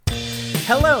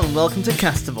Hello and welcome to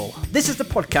Castival. This is the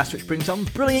podcast which brings on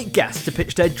brilliant guests to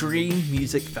pitch their dream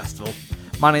music festival.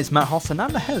 My name is Matt Hoss and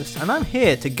I'm the host, and I'm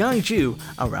here to guide you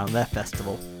around their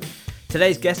festival.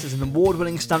 Today's guest is an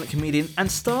award-winning stand-up comedian and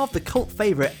star of the cult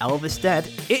favourite Elvis Dead.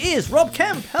 It is Rob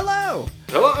Kemp. Hello!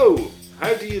 Hello!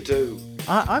 How do you do?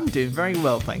 I'm doing very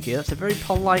well, thank you. That's a very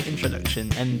polite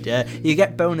introduction, and you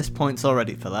get bonus points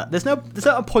already for that. There's not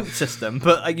a point system,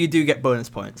 but you do get bonus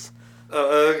points.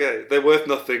 Okay, they're worth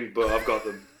nothing, but I've got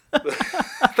them.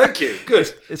 Thank you,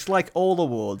 good. It's like all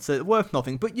awards, they're worth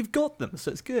nothing, but you've got them,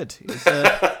 so it's good.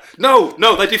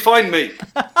 No, they define me.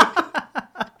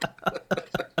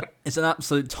 It's an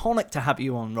absolute tonic to have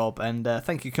you on, Rob, and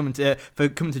thank you for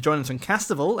coming to join us on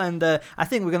Castival, and I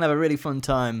think we're going to have a really fun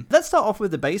time. Let's start off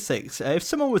with the basics. If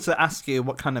someone was to ask you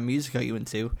what kind of music are you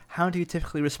into, how do you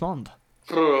typically respond?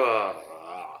 Right.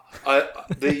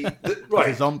 Like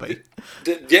a zombie.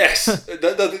 Yes.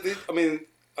 I mean,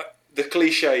 the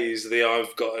cliche is the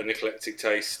I've got an eclectic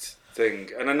taste thing,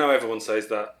 and I know everyone says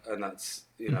that, and that's,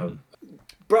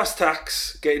 brass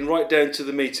tacks, getting right down to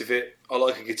the meat of it. I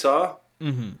like a guitar.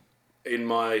 Mm-hmm. In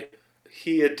my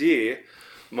I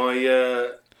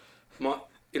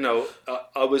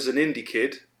was an indie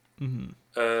kid. Mm-hmm.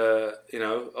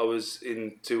 I was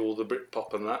into all the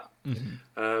Britpop and that.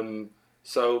 Mm-hmm.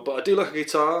 But I do like a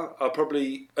guitar. I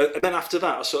probably, and then after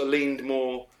that, I sort of leaned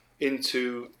more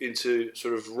into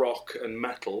sort of rock and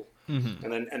metal,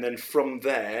 mm-hmm. and then from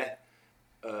there,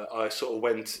 I sort of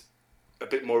went a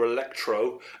bit more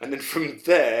electro, and then from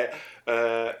there.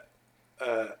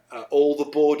 All the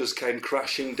borders came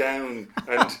crashing down,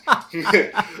 and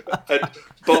and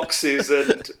boxes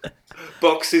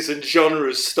and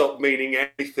genres stopped meaning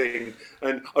anything.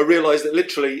 And I realised that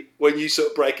literally, when you sort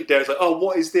of break it down, it's like, oh,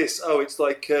 what is this? Oh, it's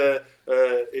like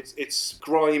it's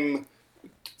grime,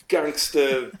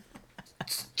 gangster,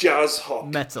 jazz hop,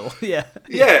 metal. Yeah.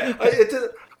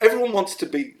 Everyone wants to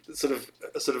be sort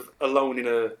of alone in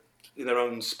their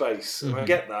own space, and I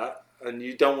get that. And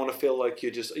you don't want to feel like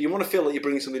you want to feel like you're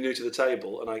bringing something new to the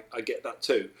table, and I get that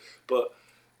too. But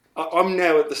I'm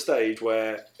now at the stage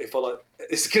where if I like,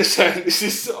 it's going to sound, this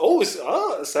is always,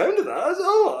 the sound of that,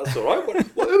 that's all right.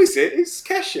 Who is it? It's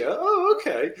Kesha. Oh,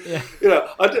 okay. Yeah.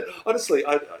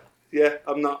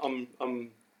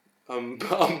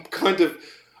 I'm kind of,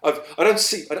 I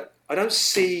don't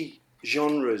see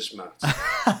genres, Matt.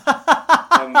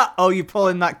 You're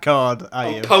pulling that card, are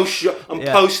you? I'm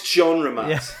post-genre, Matt.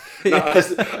 Yeah.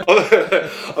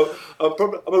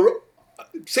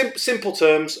 Simple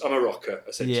terms, I'm a rocker,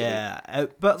 essentially. Yeah,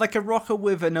 but like a rocker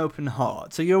with an open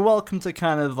heart. So you're welcome to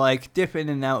kind of like dip in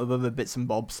and out of other bits and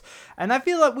bobs. And I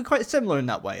feel like we're quite similar in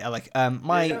that way. I like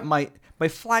my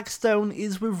flagstone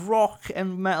is with rock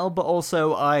and metal, but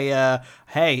also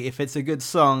hey, if it's a good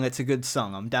song, it's a good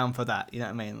song. I'm down for that. You know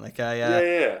what I mean? Like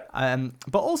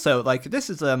but also like this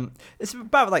is it's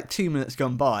about like 2 minutes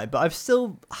gone by, but I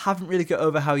still haven't really got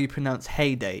over how you pronounce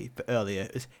heyday earlier.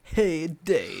 It was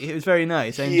heyday. It was very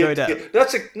nice. I enjoyed it.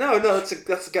 That's a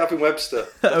Gavin Webster.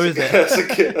 Is it? That's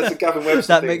a Gavin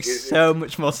Webster. That thing. Makes so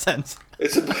much more sense.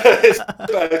 It's about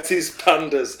his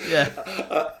pandas.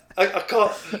 Yeah. I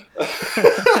can't.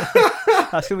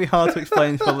 That's going to be hard to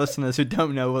explain for listeners who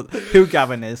don't know who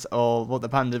Gavin is or what the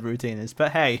panda routine is.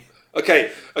 But hey.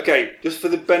 Okay. Just for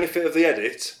the benefit of the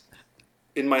edit,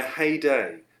 in my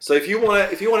heyday. So if you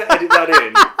want to edit that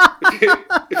in,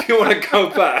 if you want to go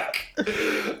back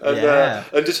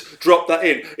and just drop that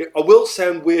in, I will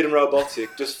sound weird and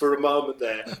robotic just for a moment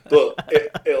there, but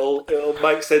it'll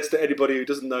make sense to anybody who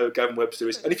doesn't know who Gavin Webster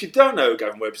is. And if you don't know who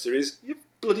Gavin Webster is, you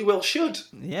bloody well should.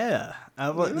 Yeah.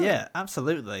 Yeah,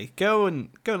 absolutely. Go and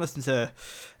listen to,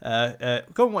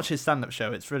 go and watch his stand-up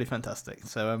show. It's really fantastic.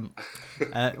 So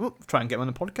we'll try and get him on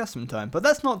the podcast sometime. But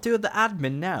let's not do the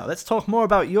admin now. Let's talk more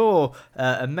about your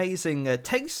amazing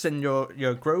tastes and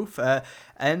your growth.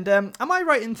 And am I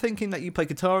right in thinking that you play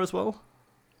guitar as well?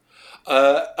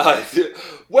 If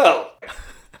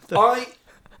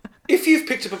you've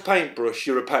picked up a paintbrush,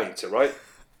 you're a painter, right?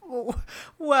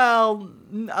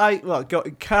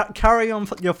 Carry on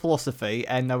your philosophy,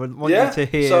 and I would want you to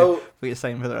hear what you're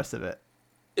saying for the rest of it.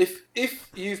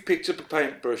 If you've picked up a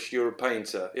paintbrush, you're a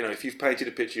painter. If you've painted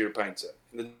a picture, you're a painter.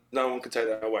 No one can take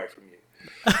that away from you.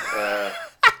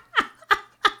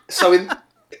 So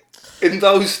in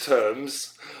those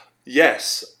terms,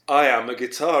 yes, I am a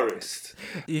guitarist.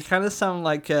 You kind of sound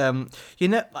like,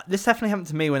 this definitely happened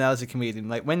to me when I was a comedian.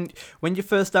 Like, when you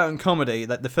first start in comedy,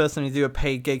 like, the first time you do a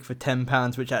paid gig for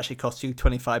 £10, which actually costs you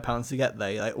 £25 to get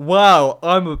there, you're like, wow,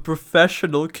 I'm a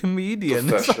professional comedian.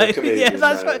 Comedian, yeah,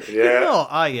 that's right. You're not,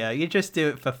 are you? You just do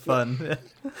it for fun.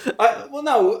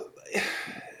 No,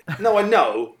 No, I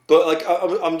know, but like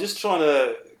I'm just trying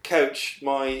to couch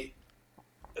my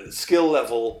skill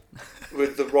level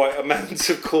with the right amount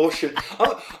of caution.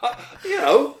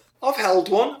 I've held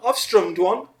one, I've strummed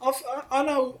one. I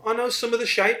know some of the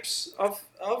shapes. I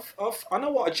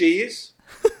know what a G is.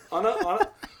 I know.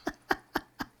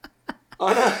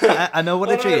 I know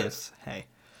what a G is. Hey.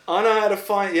 I know how to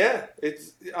find. Yeah,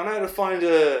 I know how to find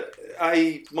a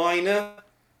minor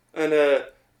and a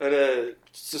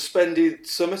suspended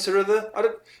summit or other. I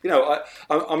don't.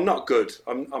 I'm not good.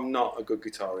 I'm not a good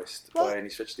guitarist by any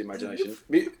stretch of the imagination.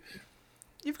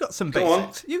 You've got some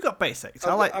basics. You've got basics.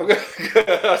 I like. I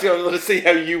was going to see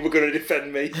how you were going to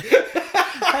defend me.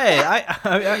 Hey,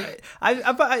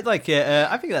 I like it.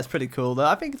 I think that's pretty cool, though.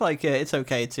 I think like it's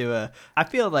okay to. I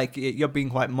feel like you're being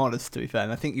quite modest, to be fair.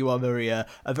 And I think you are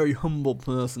a very humble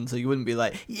person, so you wouldn't be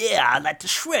like, yeah, I'd like to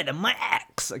shred on my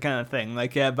axe, kind of thing.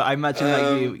 Like, but I imagine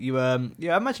I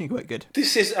imagine you're quite good.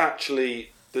 This is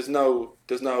actually. There's no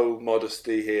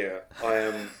modesty here. I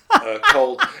am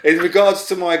cold. In regards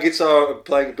to my guitar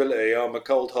playing ability, I'm a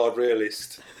cold hard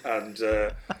realist, and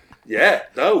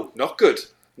no, not good.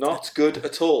 Not good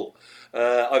at all.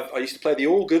 I used to play the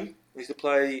organ. I used to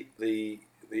play the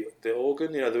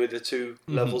organ, with the two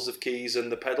levels of keys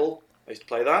and the pedal. I used to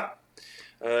play that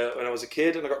when I was a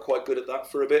kid, and I got quite good at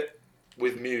that for a bit.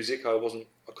 With music, I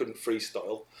couldn't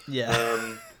freestyle.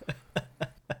 Yeah.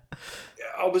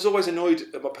 I was always annoyed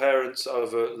at my parents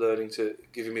over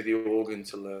giving me the organ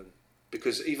to learn,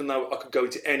 because even though I could go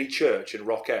into any church and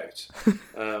rock out,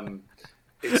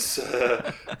 it's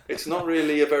not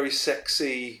really a very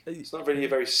sexy. It's not really a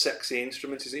very sexy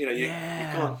instrument, is it? You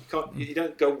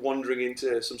don't go wandering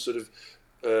into some sort of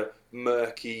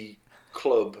murky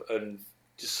club and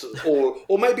just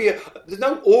or maybe there's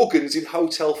no organs in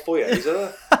hotel foyers, is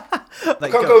there? I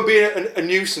can't go and be a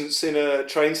nuisance in a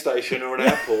train station or an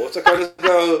airport. I can't just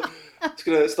go. It's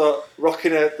gonna start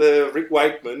rocking out the Rick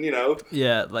Wakeman,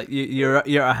 Yeah, like you're at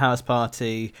a house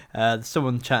party.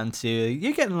 Someone chatting to you.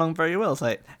 You're getting along very well. It's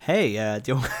like, hey,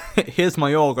 here's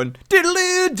my organ.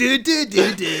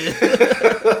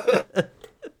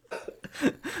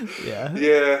 Yeah.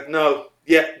 Yeah. No.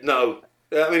 Yeah. No.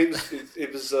 I mean,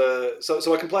 it was.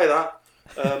 So I can play that.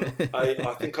 I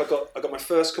think I got my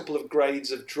first couple of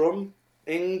grades of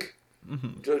drumming,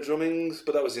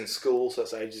 but that was in school, so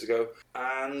that's ages ago.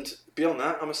 And beyond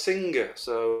that, I'm a singer.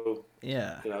 So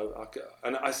yeah, I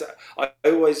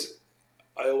always,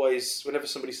 whenever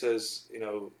somebody says,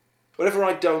 whenever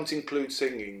I don't include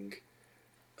singing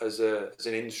as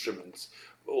an instrument,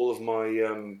 all of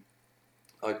my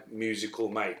musical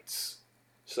mates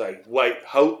say, wait,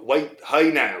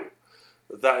 hey now.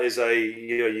 That is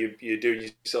you're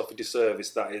doing yourself a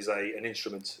disservice. That is an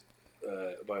instrument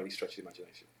by any stretch of the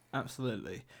imagination.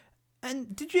 Absolutely.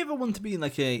 And did you ever want to be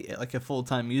like a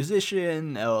full-time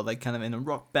musician or like kind of in a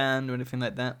rock band or anything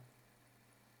like that?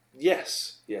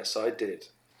 Yes, I did.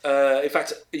 In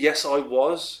fact, yes, I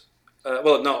was.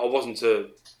 Well, no, I wasn't a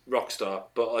rock star,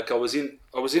 but like I was in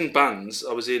bands.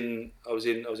 I think I was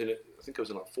in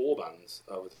like 4 bands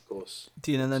over the course.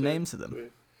 Do you know the names of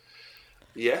them?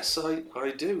 Yes, I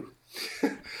do.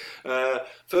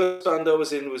 First band I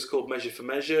was in was called Measure for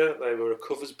Measure. They were a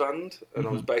covers band, and I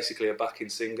was basically a backing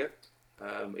singer.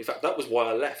 In fact, that was why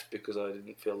I left, because I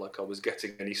didn't feel like I was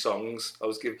getting any songs. I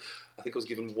think I was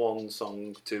given 1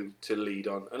 song to lead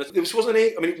on, and it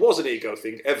was an ego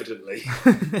thing, evidently,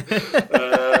 but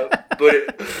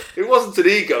it wasn't an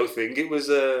ego thing. It was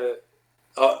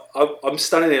I'm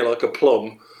standing here like a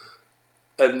plum,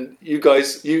 and you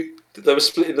guys, they were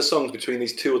splitting the songs between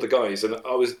these 2 other guys, and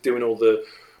I was doing all the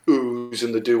oohs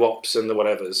and the doo-wops and the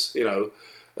whatevers,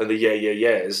 and the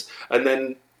yeahs, and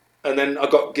then I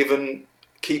got given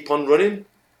Keep On Running,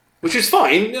 which is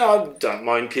fine. I don't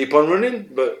mind Keep On Running,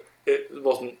 but it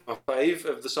wasn't my fave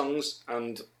of the songs,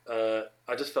 and I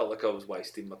just felt like I was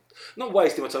not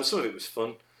wasting my time. Some of it was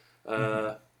fun,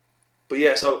 but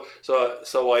yeah. So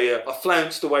I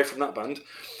flounced away from that band.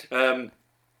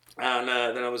 And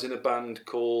then I was in a band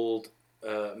called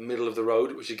Middle of the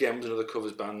Road, which again was another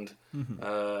covers band.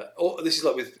 This is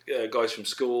like with guys from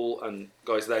school and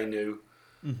guys they knew.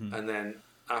 And then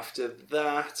after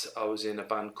that, I was in a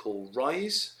band called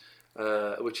Rise,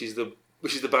 which is the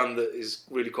band that is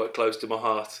really quite close to my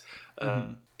heart.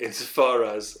 Insofar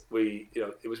as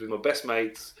it was with my best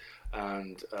mates,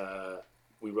 and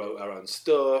we wrote our own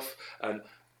stuff, and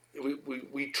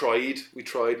we tried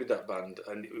with that band,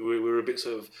 and we were a bit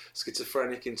sort of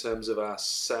schizophrenic in terms of our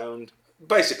sound.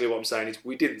 Basically, what I'm saying is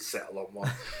we didn't settle on one,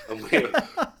 and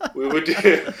we were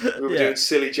doing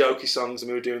silly, jokey songs, and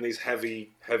we were doing these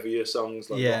heavier songs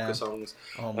like rocker songs,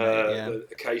 the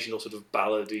occasional sort of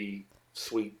ballady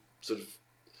sweet sort of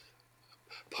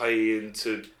pay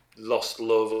into lost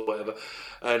love or whatever,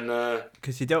 and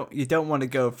because you don't want to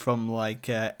go from like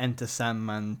Enter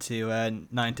Sandman to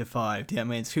 9 to 5. Do you know what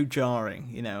I mean? It's too jarring.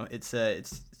 You know, it's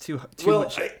too well,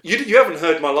 much. You haven't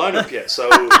heard my lineup yet, so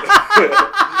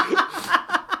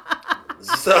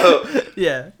so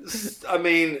yeah. I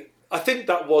mean, I think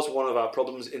that was one of our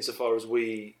problems insofar as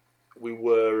we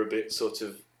were a bit sort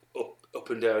of up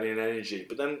and down in energy.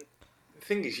 But then the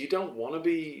thing is, you don't want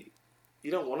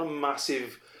a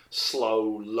massive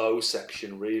slow low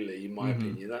section, really, in my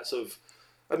opinion. That sort of,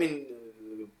 I mean,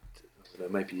 I don't know,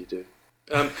 maybe you do,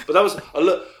 but that was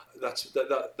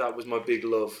that was my big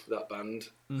love, that band,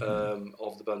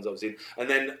 of the bands I was in. And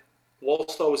then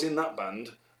whilst I was in that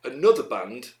band, another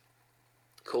band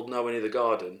called Nowhere Near the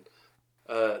Garden,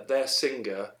 their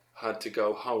singer had to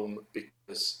go home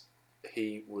because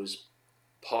he was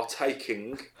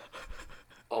partaking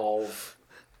of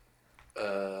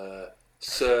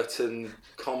certain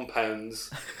compounds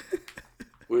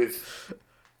with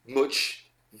much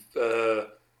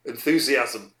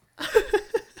enthusiasm.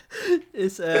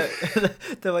 It's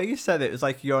the way you said it was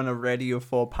like you're on a Radio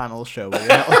 4 panel show where you're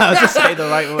not allowed to say the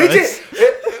right words.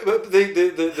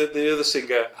 The other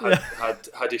singer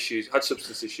had issues, had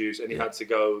substance issues, and he had to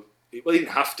go. Well, he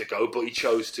didn't have to go, but he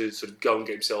chose to sort of go and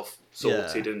get himself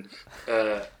sorted, and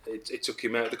it took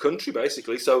him out of the country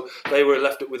basically. So they were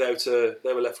left without a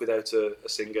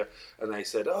singer, and they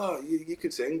said, "Oh, you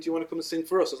can sing. Do you want to come and sing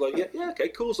for us?" I was like, "Yeah, okay,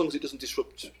 cool. As long as it doesn't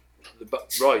disrupt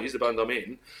Rise, the band I'm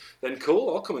in, then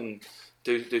cool. I'll come and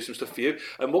do some stuff for you."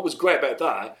 And what was great about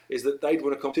that is that they'd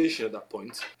won a competition at that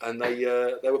point, and they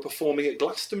were performing at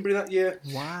Glastonbury that year.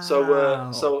 Wow!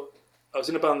 So I was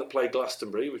in a band that played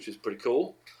Glastonbury, which is pretty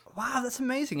cool. Wow, that's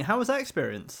amazing. How was that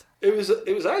experience? It was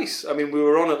ace. I mean, we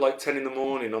were on at like 10 in the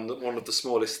morning on one of the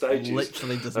smallest stages.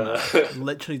 Literally does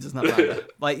not matter.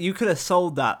 Like, you could have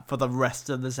sold that for the rest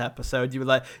of this episode. You were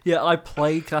like, "Yeah, I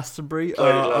played Glastonbury."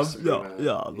 That's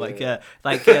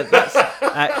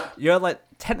you're like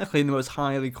technically the most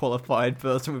highly qualified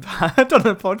person we've had on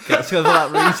a podcast for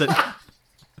that reason.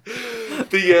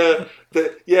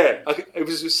 It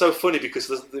was so funny because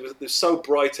it was so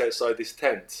bright outside this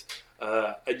tent.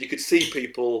 And you could see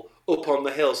people up on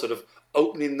the hill sort of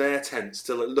opening their tents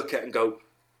to look at and go,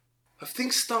 have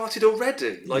things started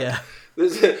already?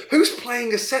 Who's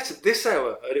playing a set at this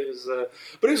hour? And it was,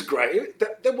 but it was great.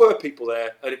 There were people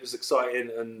there, and it was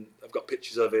exciting, and I've got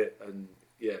pictures of it, and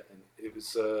it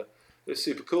was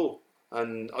super cool.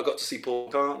 And I got to see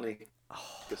Paul McCartney.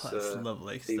 Oh, that's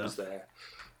lovely. He was there.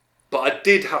 But I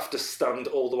did have to stand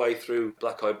all the way through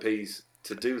Black Eyed Peas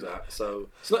to do that, so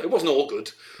it wasn't all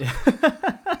good.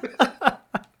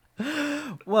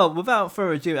 Well, without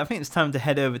further ado, I think it's time to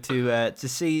head over to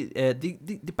see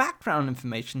the background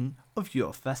information of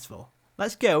your festival.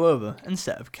 Let's go over and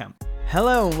set up camp.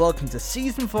 Hello and welcome to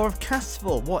Season 4 of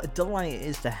Castival. What a delight it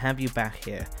is to have you back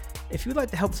here. If you'd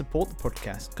like to help support the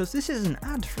podcast, because this is an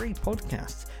ad-free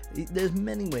podcast, there's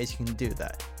many ways you can do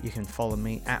that. You can follow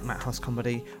me at Matt House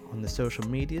Comedy on the social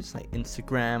medias like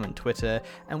Instagram and Twitter,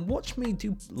 and watch me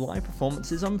do live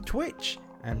performances on Twitch.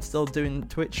 I'm still doing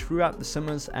Twitch throughout the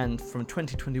summers and from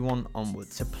 2021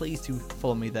 onwards, so please do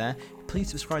follow me there. Please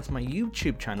subscribe to my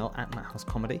YouTube channel at Matt House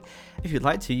Comedy. If you'd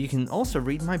like to, you can also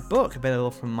read my book, available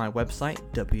from my website,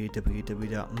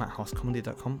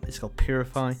 www.matthousecomedy.com. It's called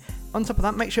Purify. On top of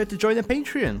that, make sure to join the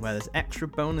Patreon, where there's extra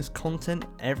bonus content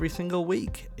every single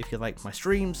week. If you like my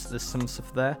streams, there's some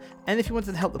stuff there. And if you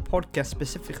wanted to help the podcast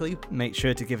specifically, make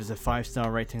sure to give us a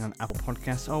 5-star rating on Apple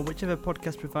Podcasts or whichever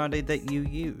podcast provider that you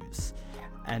use.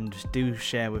 And do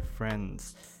share with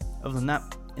friends. Other than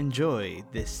that, enjoy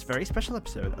this very special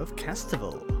episode of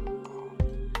Castival.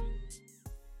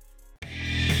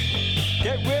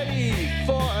 Get ready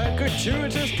for a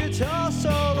gratuitous guitar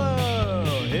solo!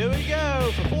 Here we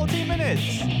go for 14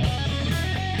 minutes!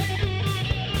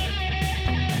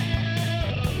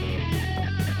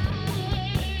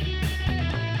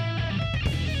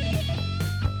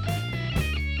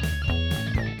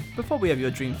 Before we have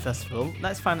your dream festival,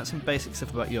 let's find out some basic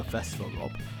stuff about your festival,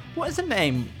 Rob. What is the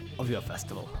name of your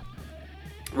festival?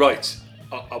 Right,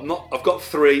 I've got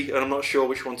 3, and I'm not sure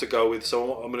which one to go with.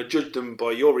 So I'm going to judge them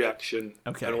by your reaction,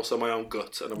 and also my own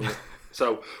gut. And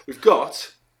so we've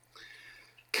got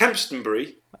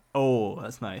Kempstonbury. Oh,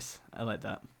 that's nice. I like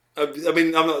that. I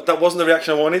mean, that wasn't the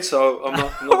reaction I wanted, so I'm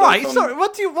not. All right, sorry.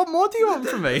 What more do you want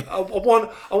from me? I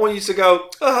want you to go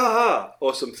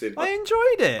or something. I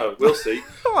enjoyed it. Oh, we'll see.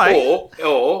 All right.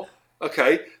 Or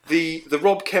okay, the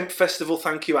Rob Kemp Festival.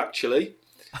 Thank you, actually.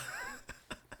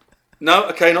 No,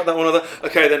 okay, not that one.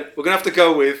 Okay, then we're gonna have to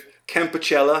go with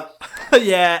Kempachella.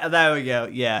 Yeah, there we go.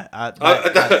 Yeah.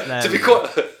 To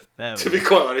be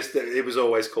quite honest, it was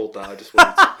always called that. I just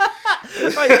wanted to...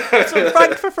 Right, so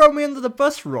thanks for throwing me under the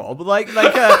bus, Rob.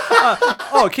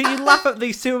 Can you laugh at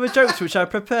these two other jokes which I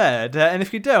prepared? And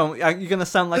if you don't, you're going to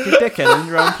sound like a dickhead on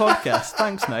your own podcast.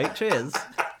 Thanks, mate. Cheers.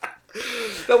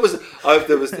 There was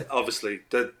obviously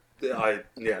I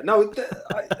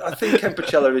think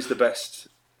Kempachella is the best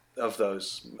of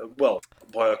those. Well,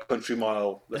 by a country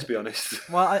mile, let's be honest.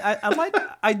 Well,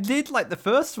 I did like the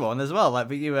first one as well.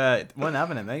 But you weren't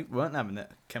having it, mate. Weren't having it.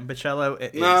 Kempachella.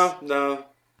 It is. No.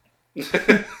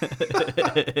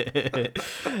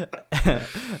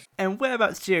 And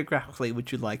whereabouts geographically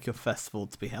would you like your festival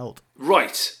to be held?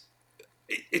 Right,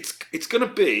 it's going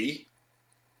to be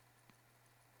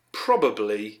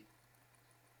probably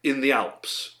in the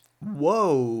Alps.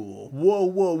 Whoa!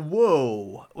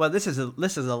 Well, this is a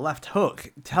left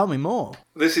hook. Tell me more.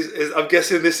 This is I'm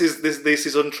guessing this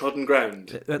is untrodden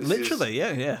ground. Literally,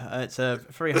 yeah. It's a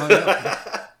very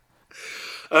high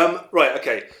up. Right.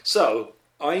 Okay. So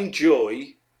I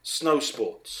enjoy snow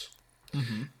sports,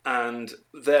 and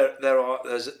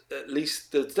there's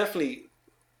definitely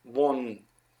one.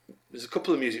 There's a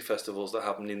couple of music festivals that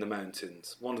happen in the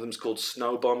mountains. One of them's called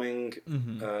Snow Bombing,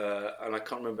 and I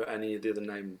can't remember any of the other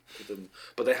name of them.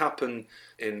 But they happen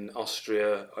in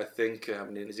Austria, I think.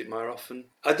 Is it Meyerhofen?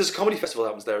 There's a comedy festival that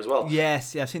happens there as well.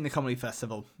 Yes, I've seen the comedy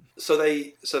festival. So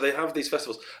they have these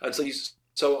festivals, and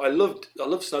so I loved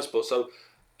snow sports. So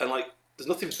there's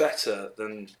nothing better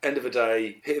than end of a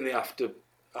day hitting the après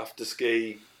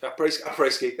ski. That's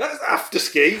after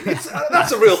ski.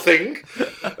 That's a real thing.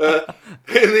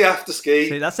 Hitting the after ski.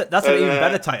 See, that's an even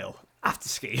better title. After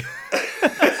ski.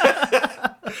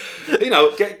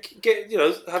 Get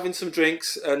having some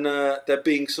drinks, and there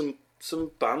being some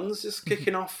bands just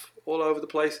kicking off all over the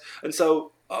place. And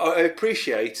so I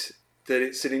appreciate that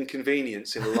it's an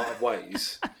inconvenience in a lot of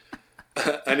ways.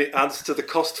 And it adds to the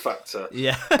cost factor.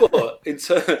 Yeah. But in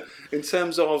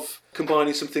terms of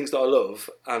combining some things that I love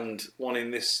and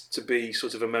wanting this to be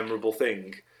sort of a memorable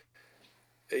thing,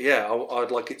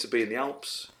 I'd like it to be in the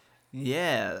Alps.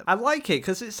 Yeah, I like it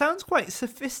because it sounds quite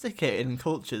sophisticated in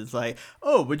cultures. Like,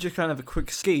 oh, we're just kind of a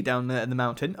quick ski down there in the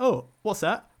mountain. Oh, what's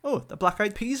that? Oh, the Black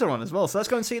Eyed Peas are on as well, so let's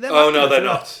go and see them. Oh, no, they're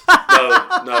not.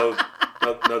 No,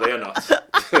 they are not.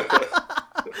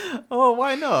 Oh,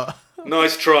 why not?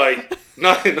 Nice try.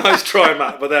 Nice try,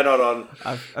 Matt, but they're not on.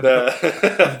 I've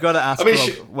got to ask, Rob,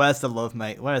 where's the love,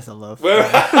 mate? Where's the love?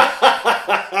 There's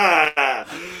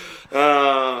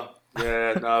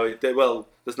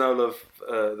no love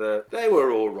there. They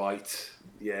were all right.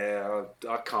 Yeah,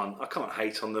 I can't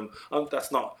hate on them.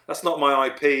 That's not my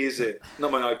IP, is it?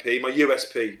 Not my IP, my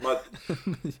USP.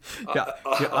 Your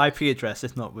IP address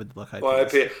is not with Black Eyed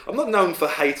Peas. IP. I'm not known for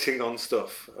hating on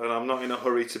stuff, and I'm not in a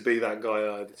hurry to be that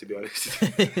guy either, to be honest.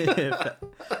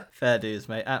 Fair dues,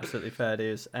 mate. Absolutely fair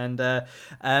dues. And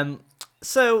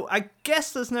so I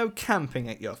guess there's no camping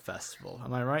at your festival.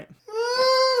 Am I right?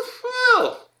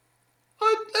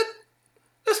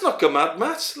 Let's not go mad,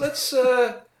 Matt. Let's.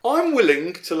 I'm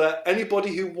willing to let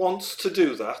anybody who wants to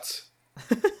do that,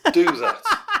 do that.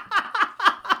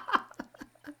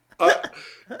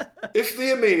 If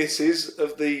the amenities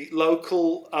of the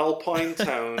local alpine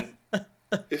town,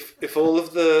 if all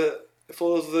of the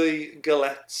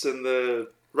galettes and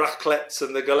the raclettes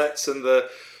and the galettes and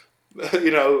the,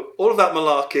 all of that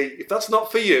malarkey, if that's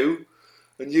not for you,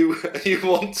 and you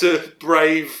want to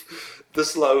brave the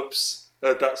slopes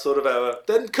at that sort of hour,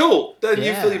 then cool. Then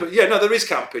you feel. There is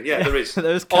camping. Yeah, there is.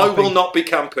 There's camping. I will not be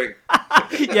camping.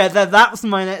 Yeah, that was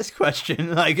my next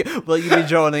question. Like, will you be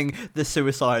joining the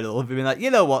suicidal? Being like,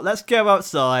 you know what? Let's go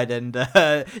outside and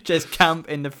just camp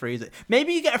in the freezer.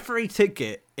 Maybe you get a free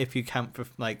ticket if you camp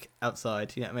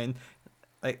outside. You know what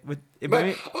I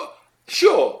mean?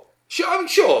 Sure. I'm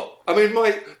sure. I mean,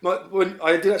 when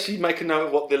I did actually make a note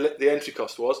of what the entry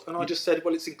cost was, and I just said,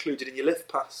 well, it's included in your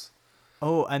lift pass.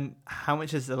 Oh, and how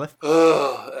much is the lift?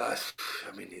 I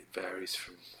mean, it varies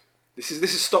from. This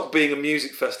is stopped being a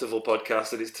music festival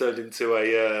podcast, and it's turned into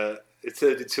a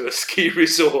ski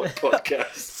resort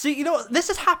podcast. See, you know what? This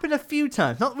has happened a few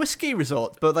times, not with ski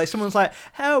resorts, but someone's like,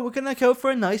 "Oh, we're gonna go for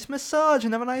a nice massage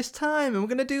and have a nice time, and we're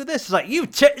gonna do this." It's like,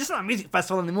 it's not a music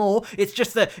festival anymore. It's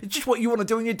just what you want to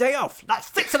do on your day off.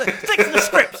 Stick to the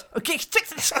script. Okay, stick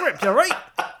to the script. All right.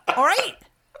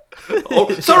 Oh,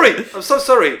 sorry. I'm so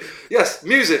sorry. Yes,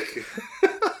 music.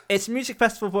 it's a music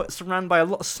festival, but it's surrounded by a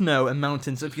lot of snow and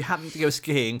mountains. So if you happen to go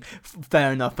skiing,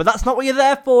 fair enough. But that's not what you're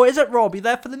there for, is it, Rob? You're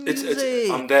there for the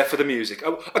music. I'm there for the music.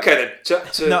 Oh, okay then.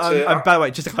 By the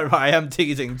way, just to clarify, I am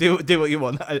teasing. Do what you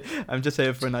want. I'm just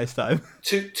here for a nice time.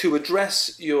 To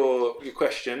address your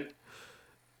question,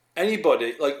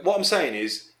 anybody, like what I'm saying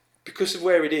is, because of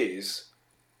where it is,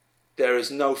 there is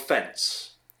no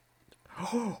fence.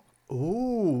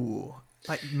 Ooh,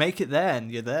 like make it there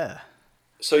and you're there.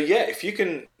 So yeah, if you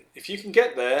can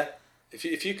get there,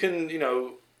 if you can,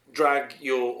 drag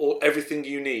everything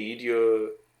you need,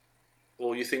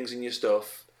 all your things and your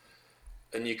stuff,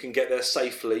 and you can get there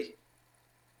safely,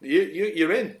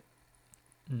 you're in.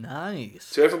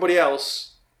 Nice. To everybody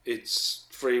else, it's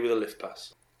free with a lift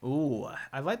pass. Ooh,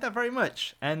 I like that very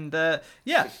much. And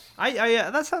yeah, I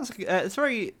that sounds like it's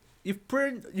very. You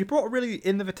brought a really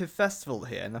innovative festival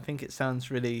here, and I think it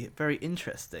sounds really very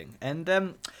interesting.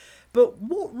 And but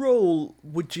what role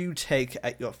would you take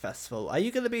at your festival? Are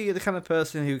you going to be the kind of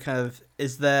person who kind of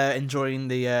is there enjoying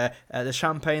the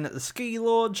champagne at the ski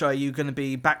lodge? Are you going to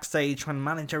be backstage trying to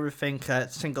manage everything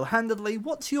single-handedly?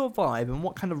 What's your vibe, and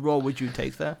what kind of role would you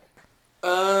take there?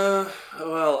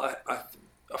 Well, I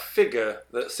figure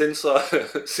that since I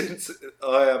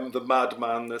am the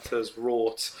madman that has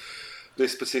wrought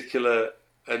this particular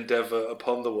endeavour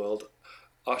upon the world,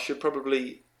 I should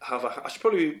probably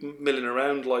be milling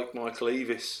around like Michael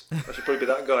Eavis. I should probably be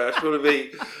that guy. I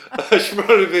should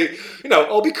probably be.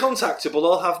 I'll be contactable.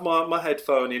 I'll have my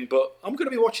headphone in, but I'm going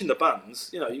to be watching the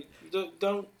bands.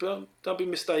 Don't be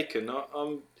mistaken.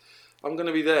 I'm going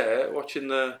to be there watching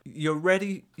the. You're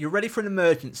ready for an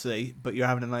emergency, but you're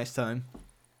having a nice time.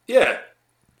 Yeah.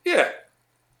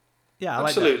 Yeah, I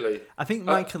absolutely. Like that. I think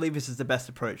Michael Eavis is the best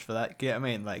approach for that. You know what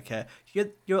I mean? Like,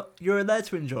 you're there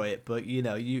to enjoy it, but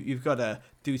you've got to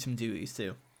do some duties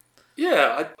too.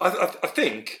 Yeah, I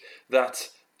think that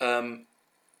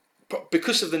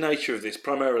because of the nature of this,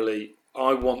 primarily,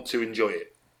 I want to enjoy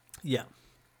it. Yeah.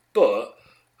 But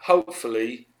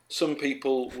hopefully, some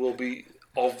people will be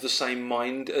of the same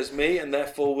mind as me, and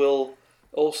therefore will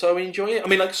also enjoy it. I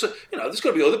mean, there's got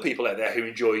to be other people out there who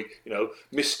enjoy,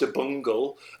 Mr.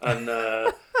 Bungle, and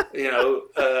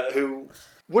who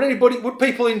would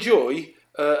people enjoy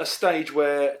a stage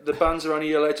where the bands are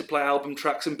only allowed to play album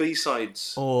tracks and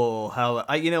B-sides? Oh, how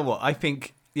you know what? I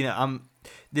think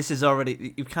this is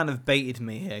already, you've kind of baited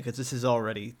me here because this is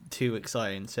already too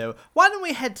exciting. So why don't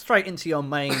we head straight into your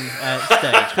main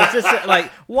stage? Because this is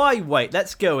why wait?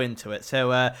 Let's go into it. So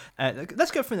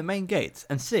let's go through the main gates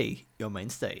and see your main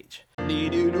stage.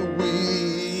 Needed a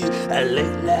wee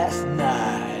late last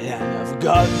night, and I've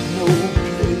got no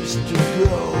place to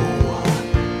go.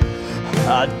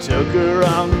 I took a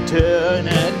wrong turn,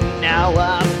 and now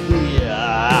I'm here.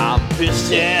 I'm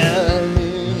pissing.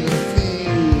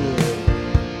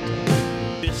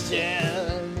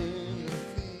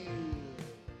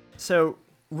 So,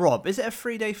 Rob, is it a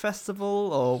 3-day festival,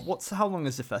 or how long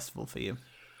is the festival for you?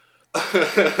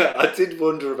 I did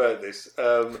wonder about this,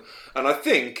 and I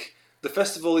think the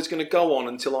festival is going to go on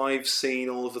until I've seen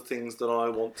all of the things that I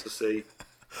want to see.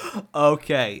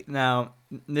 Okay, now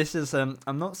this is I'm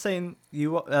not saying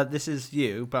you this is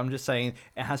you, but I'm just saying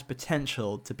it has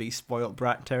potential to be spoiled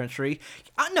brat territory.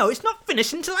 No, it's not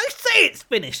finished until I say it's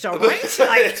finished. All right,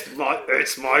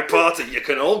 it's my party. You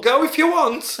can all go if you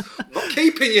want. I'm not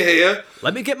keeping you here.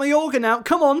 Let me get my organ out.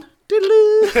 Come on.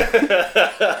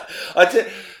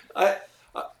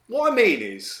 What I mean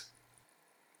is,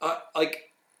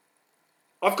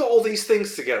 I've got all these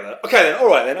things together. Okay then,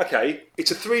 alright then, okay.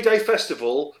 It's a 3-day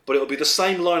festival, but it'll be the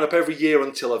same lineup every year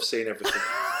until I've seen everything.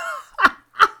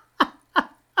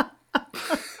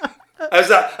 How's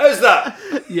that?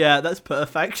 Yeah, that's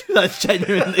perfect. That's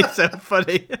genuinely so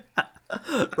funny.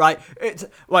 Right,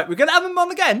 we're going to have him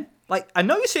on again. I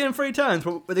know you've seen him 3 times,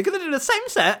 but they're going to do the same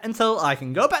set until I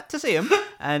can go back to see him.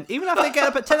 And even after they get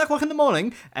up at 10 o'clock in the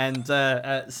morning and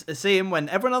see him when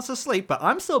everyone else is asleep, but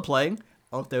I'm still playing,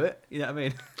 I'll do it. You know what I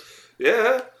mean?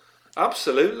 Yeah,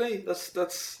 absolutely. That's what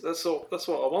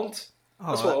I want.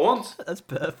 That's what I want. That's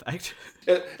perfect.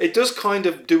 It does kind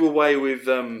of do away with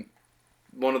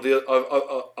one of the.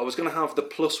 I was going to have the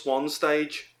 +1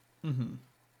 stage. Mm-hmm.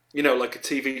 Like a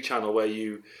TV channel where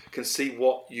you can see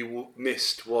what you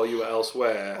missed while you were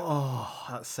elsewhere. Oh,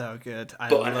 that's so good.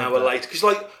 But an hour later, because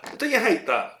don't you hate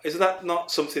that? Is that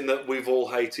not something that we've all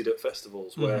hated at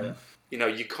festivals, where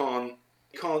you can't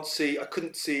see? I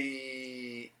couldn't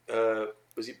see.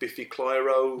 Was it Biffy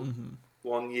Clyro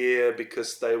one year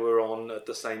because they were on at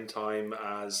the same time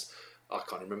as. I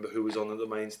can't remember who was on at the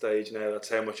main stage now. That's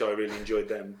how much I really enjoyed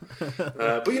them.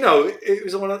 But it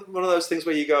was one of those things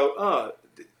where you go,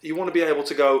 you want to be able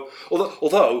to go.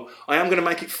 Although I am going to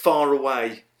make it far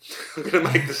away. I'm going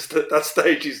to make that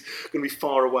stage is going to be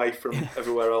far away from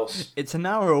everywhere else. It's an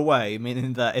hour away,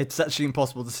 meaning that it's actually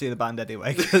impossible to see the band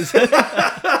anyway.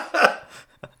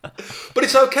 But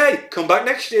it's okay. Come back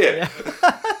next year. Yeah.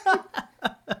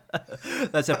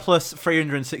 That's a plus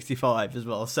 365 as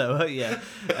well. So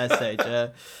that stage.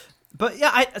 But yeah,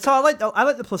 I like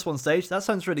the +1 stage. That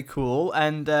sounds really cool.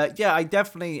 And I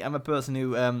definitely am a person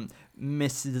who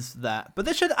misses that. But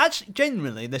there should actually,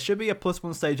 genuinely, there should be a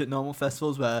 +1 stage at normal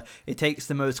festivals where it takes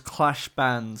the most clash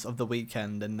bands of the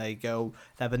weekend and they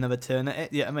have another turn at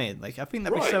it. Yeah, I mean, like I think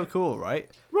that'd be so cool, right?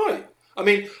 Right. I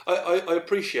mean, I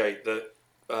appreciate that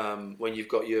when you've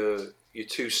got your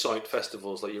two site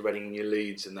festivals like your Reading and your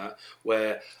Leeds and that,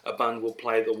 where a band will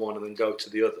play the one and then go to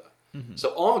the other. Mm-hmm.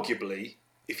 So arguably,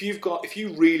 if you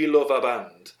really love a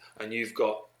band and you've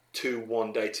got 2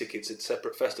 one-day tickets at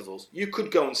separate festivals, you could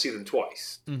go and see them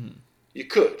twice. Mm-hmm. You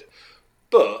could,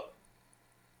 but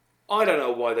I don't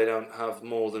know why they don't have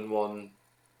more than one.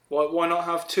 Why not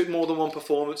have more than one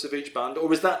performance of each band?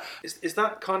 Or is that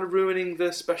kind of ruining the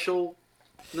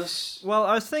specialness? Well,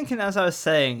 I was thinking as I was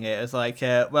saying it, it's like,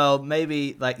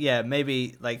 maybe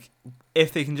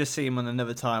if they can just see him on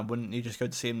another time, wouldn't you just go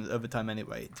to see him over time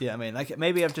anyway? Do you know what I mean? Like,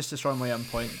 maybe I've just destroyed my own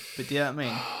point, but do you know what I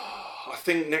mean? I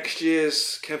think next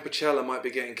year's Kempachella might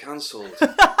be getting cancelled.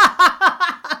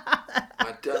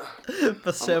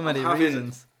 For so many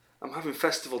reasons. I'm having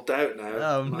festival doubt now.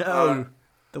 Oh, no.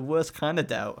 The worst kind of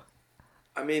doubt.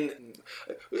 I mean,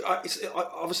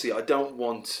 obviously, I don't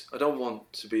want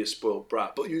to be a spoiled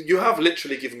brat, but you have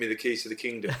literally given me the keys to the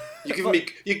kingdom. You're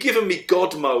giving me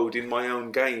God mode in my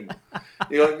own game.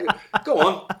 You're like, go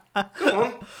on.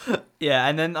 Yeah,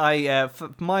 and then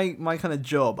for my kind of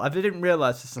job, I didn't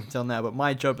realise this until now, but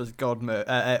my job as God mode,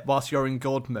 whilst you're in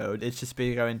God mode, it's just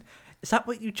be going, is that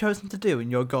what you've chosen to do in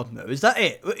your God mode? Is that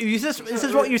it? Is this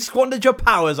what you squandered your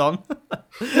powers on?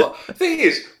 Well, the thing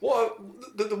is,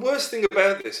 the worst thing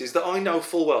about this is that I know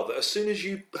full well that as soon as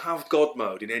you have God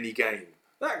mode in any game,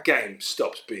 that game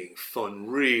stops being fun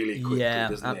really quickly,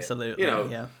 doesn't it? Absolutely. You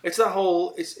know, it's that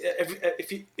whole. It's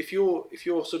if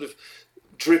you're sort of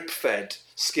drip fed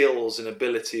skills and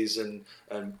abilities and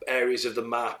areas of the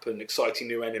map and exciting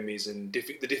new enemies and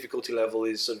the difficulty level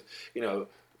is sort of,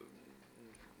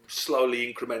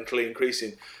 slowly incrementally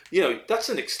increasing, that's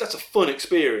a fun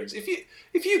experience. If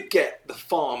you get the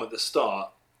farm at the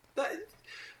start,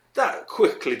 that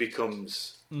quickly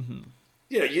becomes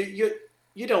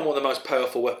you don't want the most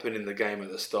powerful weapon in the game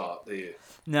at the start, do you?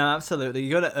 No, absolutely.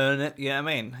 You got to earn it. Yeah, I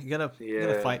mean, you got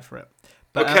to fight for it.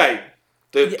 But, okay,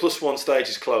 the +1 stage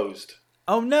is closed.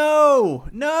 Oh no!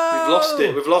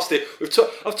 We've lost it.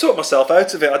 I've talked myself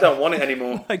out of it. I don't want it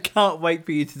anymore. I can't wait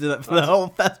for you to do that for the whole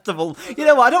festival. You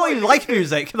know what? I don't even like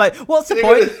music. Like, what's the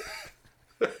point?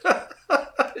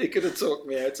 You could have talked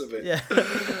me out of it. Yeah.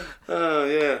 Oh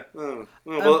yeah. Oh.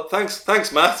 Well, thanks,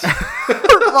 Matt.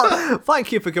 Well,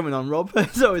 thank you for coming on, Rob.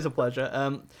 It's always a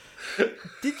pleasure.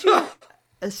 Did you?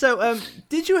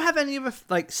 Did you have any other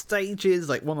stages,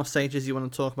 one-off stages you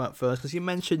want to talk about first? Because you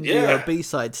mentioned your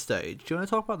B-side stage. Do you want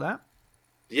to talk about that?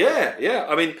 Yeah.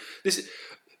 I mean,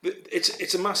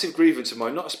 it's a massive grievance of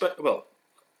mine. Is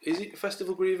it a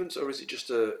festival grievance or is it just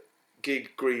a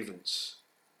gig grievance?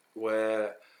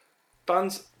 Where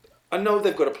bands, I know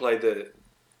they've got to play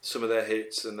some of their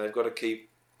hits and they've got to keep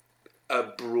a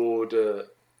broader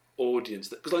audience.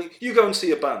 Because you go and see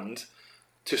a band,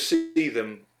 to see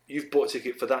them, you've bought a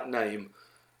ticket for that name.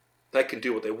 They can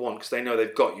do what they want because they know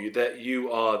they've got you. That you're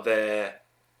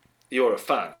a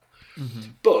fan. Mm-hmm.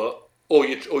 But or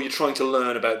you're trying to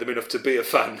learn about them enough to be a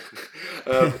fan.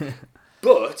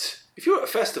 But if you're at a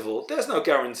festival, there's no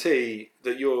guarantee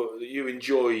that you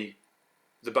enjoy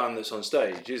the band that's on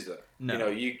stage, is there? No.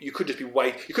 You could just be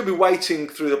waiting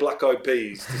through the Black Eyed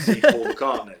Peas to see Paul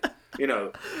McCartney.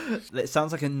 It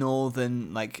sounds like a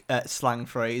northern slang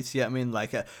phrase. You know what I mean?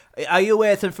 Are you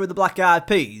waiting for the Black Eyed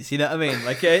Peas? You know what I mean?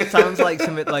 It sounds like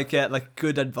something like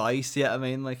good advice. You know what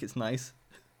I mean? It's nice.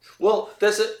 Well,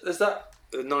 there's that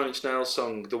 9 Inch Nails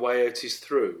song, "The Way Out Is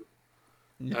Through,"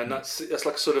 and that's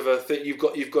like sort of a thing. You've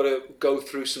got to go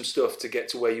through some stuff to get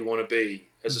to where you want to be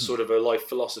as a sort of a life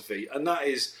philosophy, and that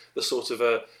is the sort of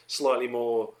a slightly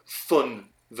more fun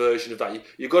version of that.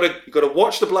 You got to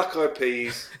watch the Black Eyed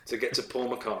Peas to get to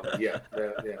Paul McCartney. Yeah.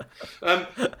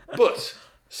 But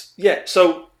yeah,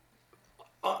 so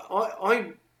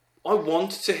I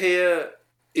want to hear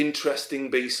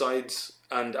interesting B-sides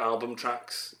and album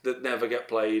tracks that never get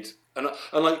played, and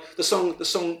like the song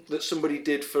that somebody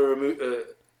did for a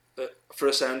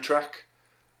soundtrack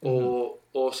or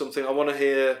something. I want to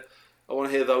hear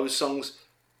those songs.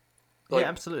 Like, yeah,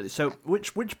 absolutely. So,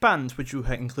 which bands would you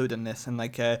include in this, and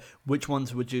like, which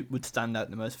ones would stand out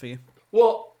the most for you?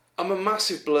 well, I'm a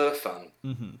massive Blur fan,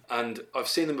 and I've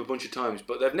seen them a bunch of times,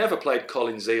 but they've never played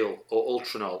Colin Zeal or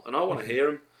Ultranol, and I want to hear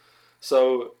them.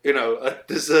 So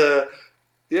there's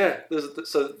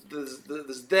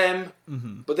them,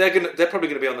 but they're probably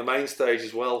gonna be on the main stage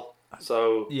as well.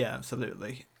 So Yeah,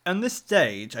 absolutely. On this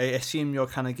stage, I assume you're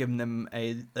kind of giving them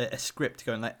a script,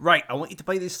 going like, right, I want you to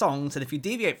play these songs, and if you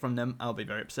deviate from them, I'll be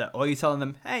very upset. Or are you telling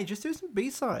them, hey, just do some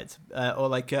B-sides? Or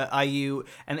like, are you...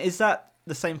 And is that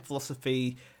the same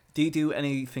philosophy? Do you do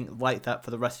anything like that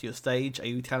for the rest of your stage? Are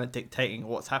you kind of dictating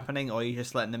what's happening, or are you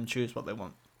just letting them choose what they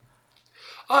want?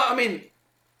 I mean,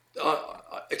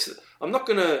 I'm not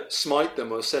gonna smite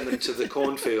them or send them to the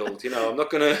cornfield. I'm not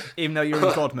gonna. Even though you're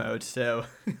in God mode, so...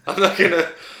 I'm not gonna.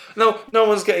 No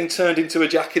one's getting turned into a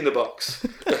Jack in the Box.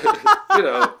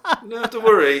 No have to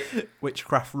worry.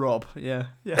 Witchcraft Rob, yeah.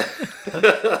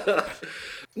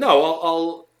 No,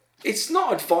 I'll. It's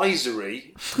not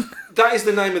advisory. That is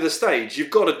the name of the stage.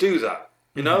 You've got to do that.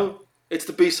 It's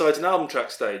the B-sides and album track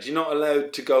stage. You're not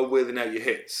allowed to go wheeling out your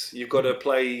hits. You've got to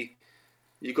play.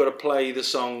 You've got to play the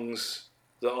songs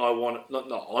that I want.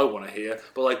 Not I want to hear,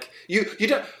 but like you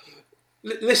don't.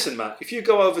 Listen, Matt. If you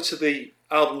go over to the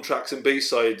album tracks and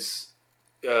B-sides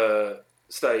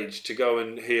stage to go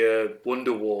and hear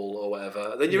Wonderwall or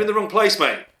whatever, then you're in the wrong place,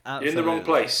 mate. Absolutely. You're in the wrong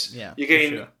place. Yeah, you're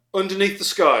getting Underneath the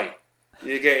Sky.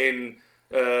 You're getting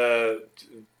I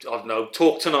don't know,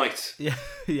 Talk Tonight. Yeah.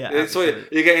 You're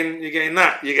getting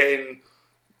that. You're getting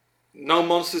No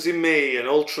Monsters in Me and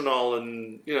Ultranol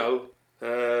and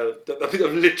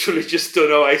I've literally just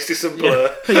done Oasis and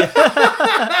Blur. Yeah.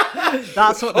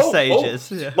 That's what the stage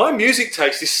is. Yeah. My music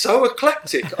taste is so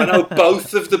eclectic. I know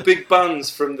both of the big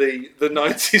bands from the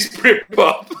 90s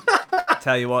Britpop.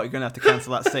 Tell you what, you're going to have to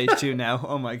cancel that stage too now.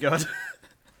 Oh my god.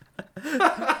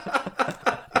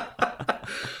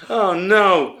 Oh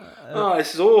no. Oh,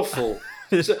 this is awful.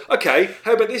 So, okay,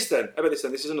 how about this then?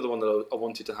 This is another one that I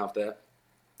wanted to have there.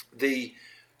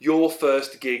 Your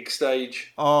first gig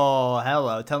stage. Oh,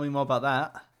 hello. Tell me more about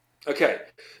that. Okay,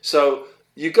 so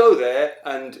you go there,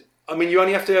 and I mean, you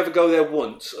only have to ever go there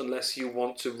once unless you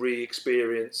want to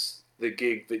re-experience the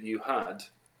gig that you had.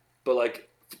 But like,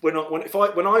 when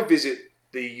I visit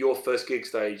your first gig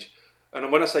stage,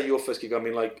 and when I say your first gig, I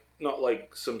mean like not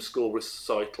like some school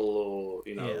recital or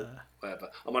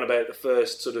whatever. I'm on about the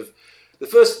first sort of the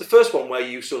first one where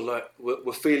you sort of like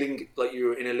were feeling like you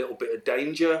were in a little bit of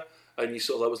danger. And you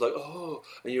sort of like was like, oh,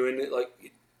 and you're in it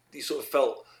like you sort of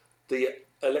felt the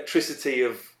electricity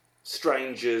of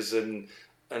strangers and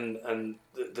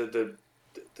the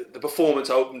performance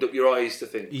opened up your eyes to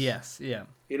things. Yes, yeah.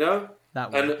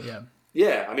 That one. And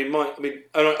yeah. I mean,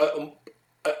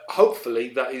 hopefully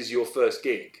that is your first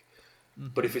gig,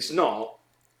 but if it's not,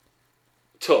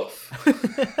 tough.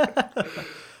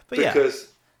 because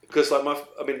like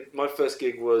my first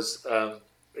gig was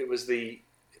it was the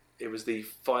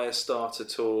Firestarter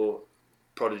Tour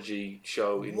Prodigy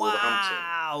show in Wolverhampton.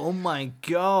 Wow! Oh my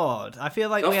god! I feel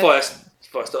like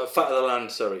Firestarter, Fat of the Land.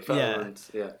 Sorry, Fat of the Land.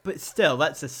 Yeah. But still,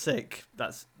 that's a sick.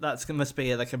 That's must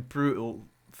be like a brutal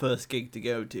first gig to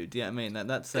go to. Do you know what I mean?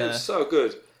 That's it was so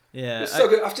good. Yeah, it was so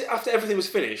good. After everything was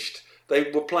finished,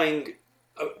 they were playing.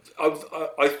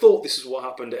 I thought this is what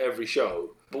happened at every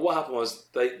show, but what happened was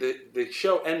the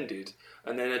show ended.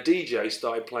 And then a DJ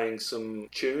started playing some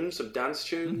dance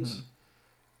tunes,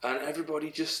 and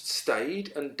everybody just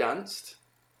stayed and danced.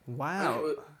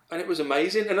 Wow! And it was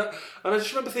amazing. And I just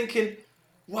remember thinking,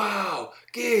 "Wow,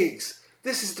 gigs!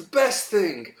 This is the best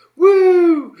thing!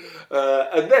 Woo!"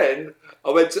 And then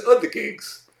I went to other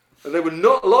gigs, and they were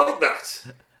not like that.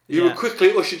 You were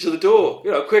quickly ushered to the door.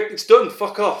 Quick, it's done.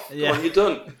 Fuck off. Come on, you're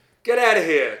done. Get out of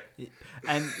here.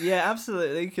 And yeah,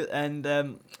 absolutely, and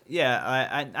I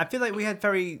feel like we had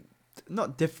very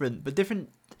not different, but different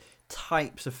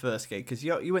types of first gig because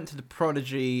you went to the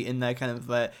Prodigy in their kind of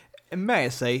may I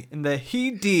say in the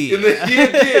He-Dee. In the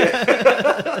He-Dee.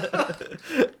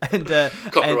 And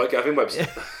copyright Gavin Webster.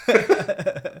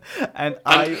 and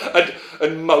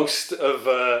most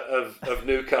of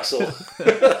Newcastle.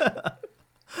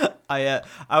 I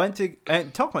went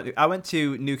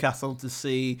to Newcastle to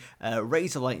see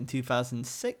Razorlight in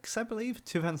 2006, I believe,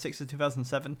 2006 to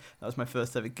 2007. That was my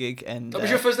first ever gig, and that was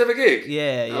your first ever gig.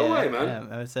 Yeah, no way, man.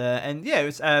 It was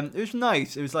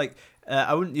nice. It was like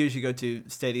I wouldn't usually go to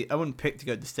stadium. I wouldn't pick to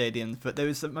go to stadiums, but there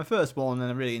was my first one,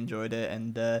 and I really enjoyed it.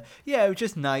 And it was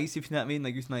just nice, if you know what I mean.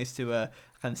 Like it was nice to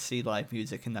kind of see live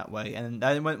music in that way. And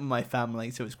I went with my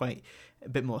family, so it was quite a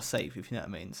bit more safe, if you know what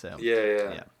I mean. So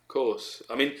yeah. Of course.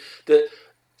 I mean,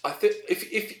 I think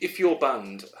if your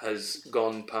band has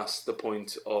gone past the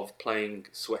point of playing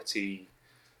sweaty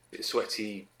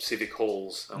civic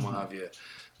halls and what have you,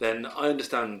 then I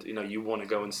understand. You want to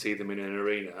go and see them in an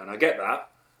arena, and I get that,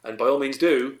 and by all means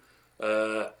do.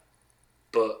 But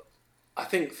I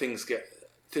think the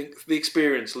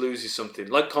experience loses something.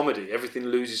 Like comedy, everything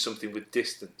loses something with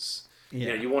distance.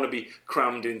 Yeah. You want to be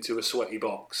crammed into a sweaty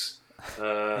box.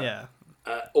 Yeah.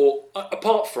 Or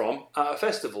apart from at a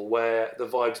festival where the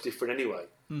vibe's different anyway.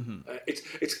 Mm-hmm.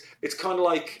 It's kind of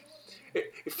like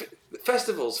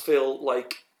festivals feel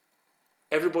like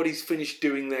everybody's finished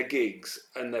doing their gigs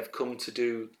and they've come to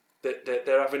do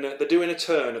they're doing a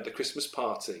turn at the Christmas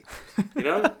party, Yeah, you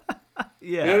know what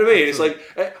I mean? absolutely. It's like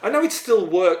I know it's still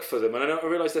work for them, and I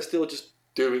realise they're still just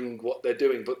doing what they're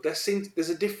doing, but there's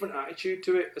a different attitude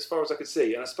to it as far as I can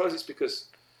see, and I suppose it's because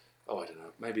I don't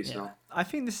know, maybe it's not. I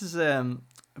think this is a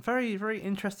very, very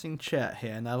interesting chat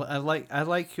here, and I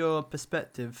like your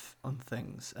perspective on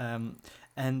things. I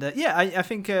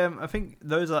think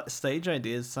those stage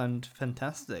ideas sound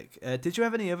fantastic. Did you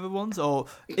have any other ones, or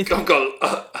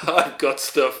I've got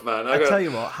stuff, man. I tell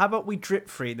you what, how about we drip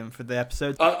feed them for the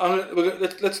episode?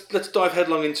 Let's dive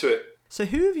headlong into it. So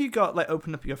who have you got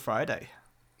open up your Friday?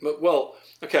 Well,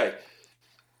 okay,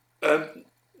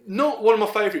 not one of my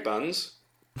favourite bands.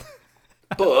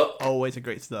 But always a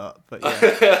great start. But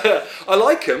yeah, I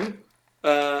like them.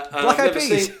 Black Eyed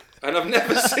Peas. And I've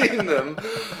never seen them.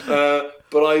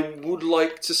 But I would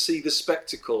like to see the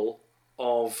spectacle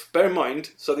of. Bear in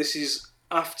mind, so this is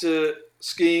after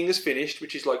skiing is finished,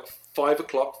 which is like 5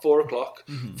 o'clock, 4 o'clock,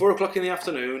 4 o'clock in the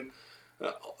afternoon,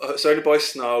 surrounded by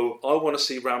snow. I want to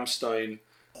see Rammstein.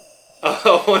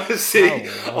 I want to see.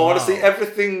 I want to see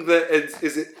everything that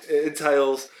is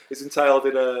entailed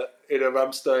in a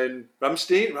Rammstein.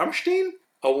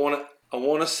 I want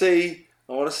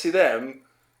to see them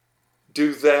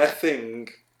do their thing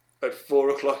at 4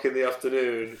 o'clock in the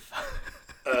afternoon.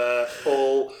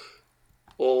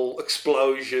 All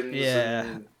explosions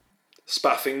and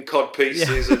spaffing cod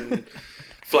pieces and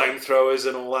flamethrowers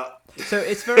and all that. So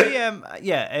it's very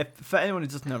for anyone who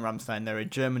doesn't know Rammstein, they're a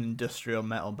German industrial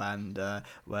metal band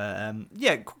where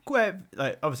quite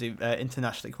obviously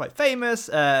internationally quite famous,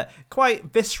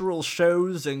 quite visceral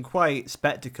shows and quite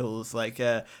spectacles.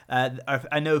 I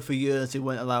know for years they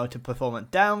weren't allowed to perform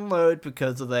at Download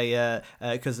because of the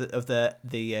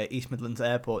East Midlands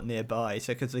Airport nearby,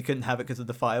 so because they couldn't have it because of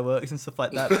the fireworks and stuff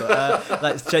like that. But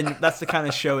that's the kind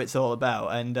of show it's all about.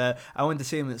 And I went to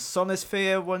see them at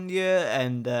Sonosphere one year,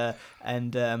 and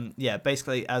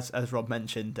basically, as Rob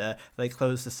mentioned, they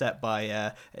closed the set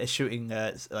by shooting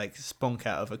spunk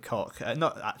out of a cock.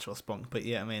 Not actual spunk, but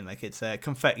yeah, I mean, it's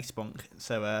confetti spunk.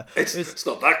 So it's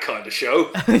not that kind of show.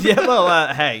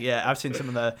 I've seen some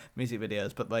of the music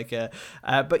videos,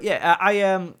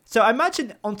 so I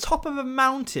imagine on top of a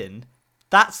mountain.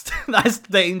 That's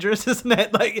dangerous, isn't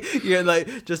it? You're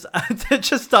just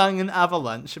starting an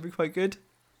avalanche should be quite good.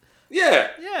 Yeah.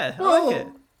 Yeah, well, I like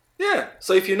it. Yeah,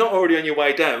 so if you're not already on your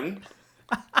way down,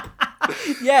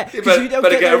 yeah, you better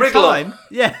get a wriggle on.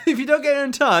 Yeah, if you don't get there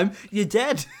in time, you're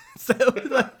dead. So,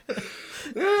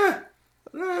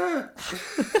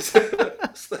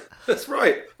 that's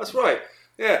right.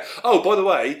 Yeah. Oh, by the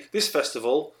way, this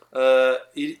festival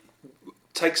it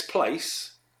takes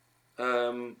place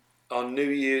on New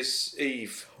Year's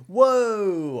Eve.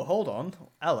 Whoa! Hold on.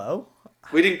 Hello.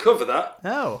 We didn't cover that.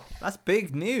 No, that's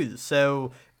big news.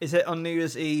 So. Is it on New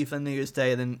Year's Eve and New Year's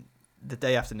Day, and then the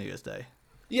day after New Year's Day?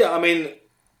 Yeah, I mean,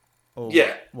 or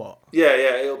yeah. What? Yeah.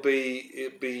 It'll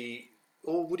be.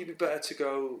 Or would it be better to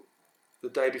go the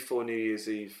day before New Year's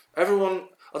Eve? Everyone,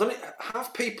 I don't know.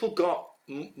 Have people got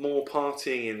more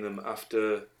partying in them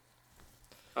after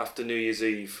New Year's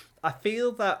Eve? I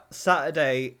feel that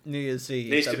Saturday, New Year's Eve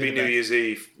needs to be New Year's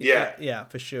Eve. Yeah. Yeah,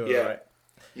 for sure. Yeah. Right.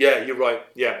 Yeah, you're right.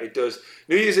 Yeah, it does.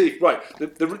 New Year's Eve. Right.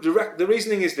 The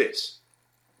reasoning is this.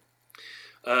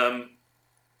 I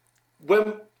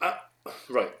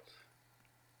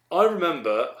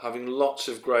remember having lots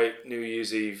of great New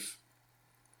Year's Eve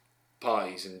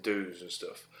pies and do's and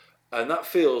stuff, and that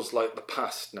feels like the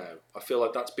past now. I feel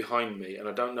like that's behind me, and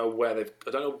I don't know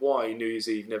why New Year's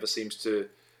Eve never seems to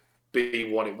be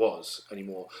what it was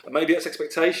anymore. And maybe that's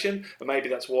expectation, and maybe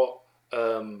that's what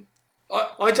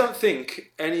I don't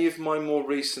think any of my more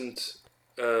recent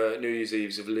New Year's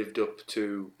Eves have lived up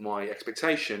to my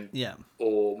expectation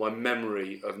or my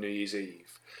memory of New Year's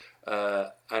Eve.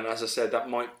 And as I said, that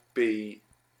might be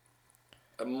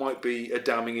a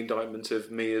damning indictment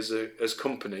of me as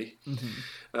company,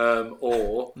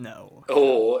 or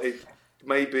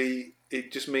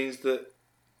it just means that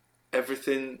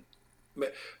everything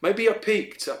maybe I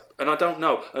peaked, and I don't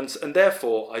know, and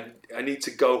therefore I need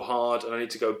to go hard and I need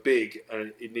to go big,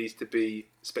 and it needs to be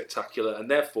spectacular, and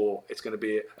therefore it's going to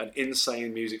be an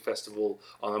insane music festival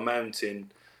on a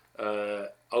mountain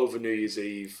over New Year's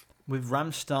Eve. With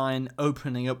Rammstein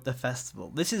opening up the festival.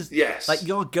 This is Yes. like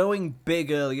you're going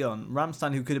big early on.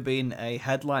 Rammstein, who could have been a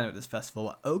headliner at this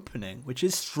festival, opening, which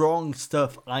is strong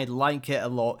stuff. I like it a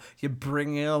lot. You're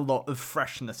bringing a lot of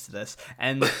freshness to this,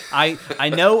 and I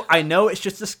know it's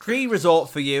just a ski resort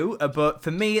for you, but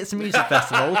for me it's a music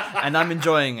festival, and I'm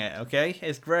enjoying it. Okay,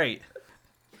 it's great.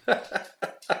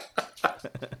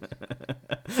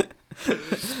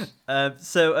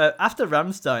 So after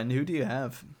Rammstein, who do you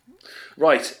have?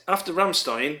 Right, after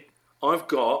Rammstein, I've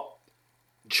got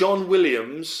John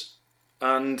Williams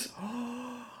and...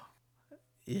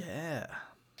 Yeah.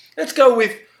 Let's go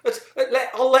with...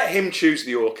 I'll let him choose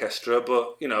the orchestra,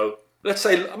 but, let's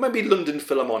say maybe London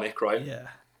Philharmonic, right? Yeah.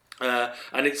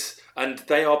 And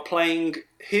they are playing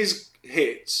his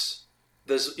hits.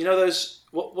 There's, those...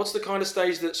 What's the kind of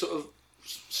stage that sort of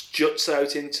juts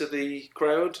out into the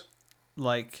crowd?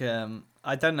 Like,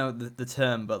 I don't know the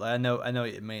term, but I know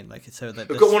what you mean. Like, so that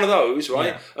we've got one of those,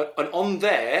 right? Yeah. And on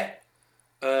there,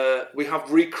 we have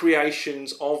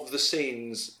recreations of the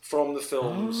scenes from the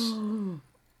films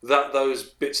that those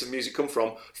bits of music come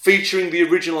from, featuring the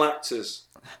original actors.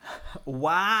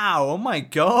 Wow! Oh my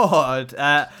god!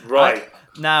 Right.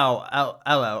 Now,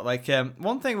 Ella, like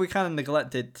one thing we kind of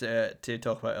neglected to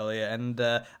talk about earlier, and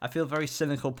I feel very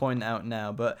cynical pointing out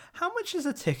now, but how much is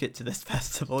a ticket to this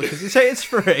festival? Because you say it's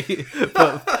free,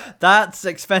 but that's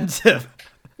expensive.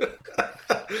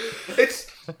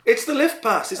 It's the lift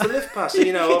pass. It's the lift pass.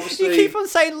 Obviously you keep on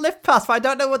saying lift pass, but I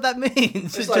don't know what that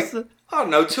means. It's like just, I don't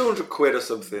know, £200 or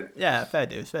something. Yeah, fair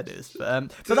dues. But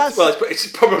that's it's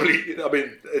probably. I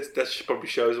mean, that probably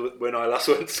shows when I last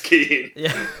went skiing.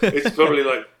 Yeah, it's probably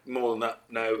like more than that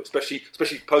now, especially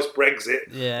post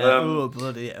Brexit. Yeah.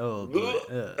 Bloody.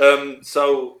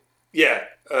 So yeah.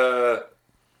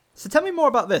 So tell me more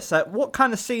about this. What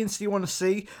kind of scenes do you want to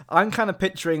see? I'm kind of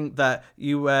picturing that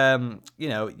you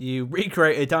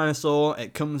recreate a dinosaur.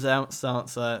 It comes out,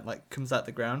 comes out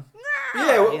the ground.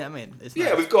 Yeah, what I mean, it's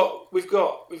nice. We've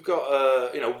got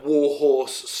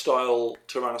warhorse style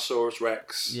Tyrannosaurus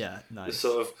Rex. Yeah, nice. Just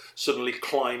sort of suddenly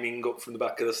climbing up from the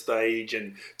back of the stage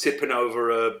and tipping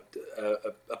over a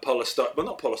polystyrene, well,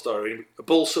 not polystyrene, a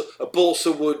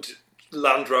balsa wood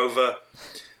Land Rover.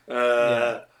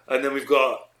 And then we've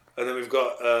got I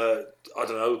don't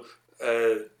know.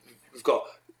 We've got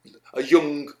a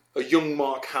young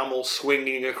Mark Hamill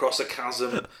swinging across a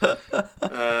chasm,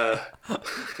 and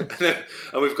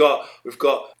we've got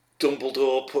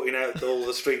Dumbledore putting out all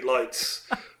the street lights,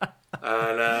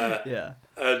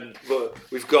 and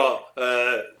we've got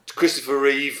Christopher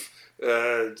Reeve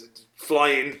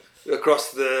flying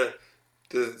across the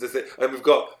thing, and we've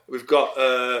got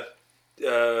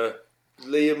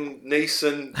Liam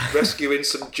Neeson rescuing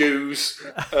some Jews.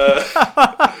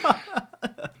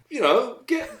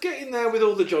 Get in there with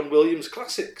all the John Williams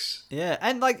classics. Yeah,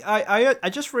 and I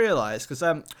just realised because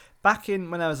back in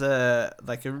when I was a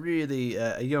really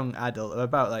young adult,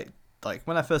 about like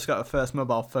when I first got a first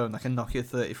mobile phone, like a Nokia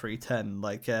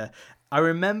 3310, I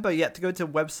remember you had to go to a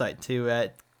website to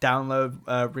download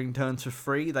ringtones for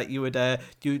free. Like you would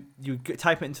you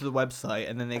type it into the website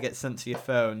and then they get sent to your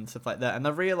phone and stuff like that. And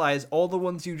I realised all the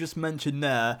ones you just mentioned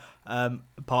there,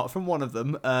 apart from one of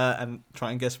them, and try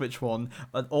and guess which one,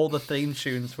 all the theme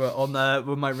tunes were on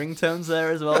were my ringtones there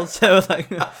as well. So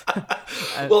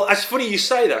well, it's funny you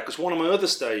say that because one of my other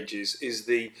stages is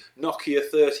the Nokia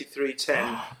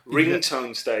 3310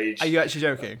 ringtone stage. Are you actually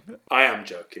joking? I am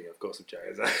joking, of course I'm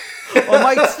joking. Oh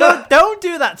my! Don't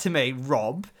do that to me,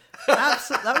 Rob.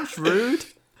 That was rude.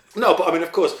 No, but I mean,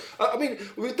 of course,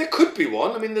 there could be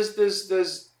one. I mean,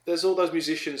 there's all those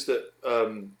musicians that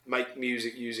make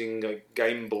music using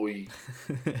Game Boy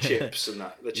chips and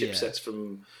that, the chipsets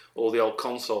from all the old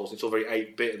consoles. It's all very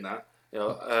 8-bit and that,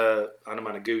 Anna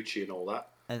Managuchi and all that.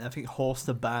 And I think Horse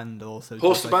the Band also.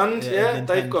 Horse the Band,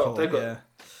 they've got.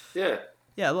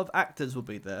 Yeah, a lot of actors will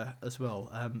be there as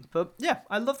well. But yeah,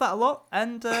 I love that a lot.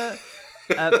 And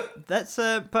that's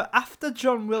but after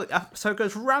John Williams, so it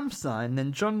goes Rammstein,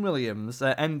 then John Williams,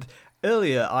 and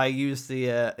earlier I used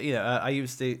the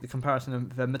comparison of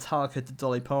Metallica to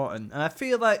Dolly Parton, and I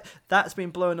feel like that's been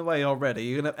blown away already.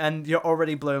 You're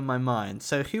already blowing my mind.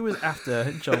 So who was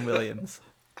after John Williams?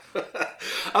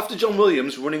 After John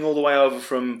Williams, running all the way over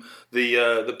from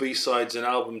the B-sides and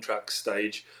album tracks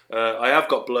stage, I have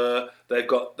got Blur. They've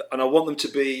got, and I want them to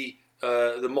be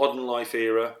the Modern Life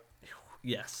era.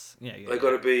 Yes. Yeah. They've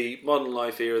got to be modern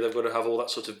life era. They've got to have all that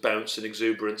sort of bounce and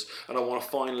exuberance. And I want to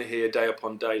finally hear Day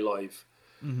Upon Day live.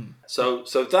 Mm-hmm. So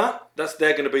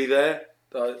they're going to be there.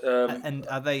 And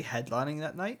are they headlining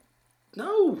that night?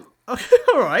 No. Okay,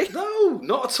 all right. No,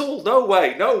 not at all. No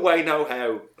way, no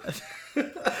how.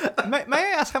 may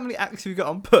I ask how many acts you got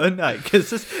on per night?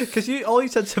 Because all you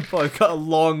said so far got a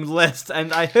long list,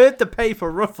 and I heard the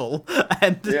paper ruffle.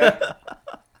 And yeah.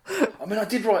 I mean, I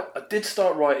did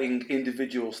start writing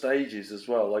individual stages as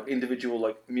well, like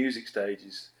individual music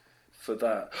stages for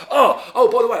that. Oh,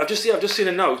 by the way, I've just seen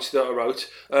a note that I wrote.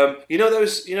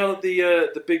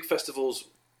 The big festivals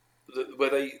where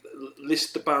they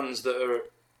list the bands that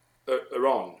are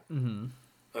on, mm-hmm.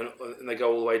 and they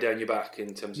go all the way down your back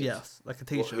in terms of like a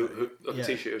t-shirt, a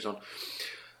t-shirt was on.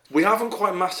 We haven't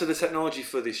quite mastered the technology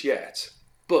for this yet,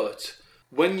 but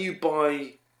when you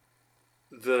buy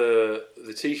the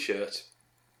t-shirt,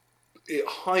 it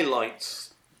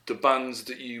highlights the bands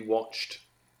that you watched.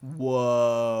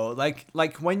 Whoa!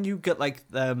 Like when you get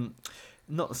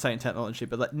not the same technology,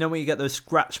 but when you get those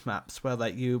scratch maps where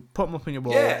you put them up on your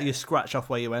wall, you scratch off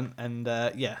where you went, and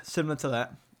similar to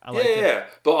that. I like it.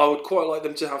 But I would quite like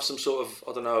them to have some sort of,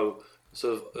 I don't know,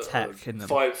 tech in them.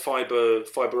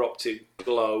 Fiber optic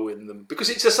glow in them, because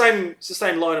it's the same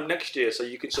lineup next year, so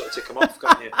you can sort of tick them off,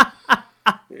 can't you?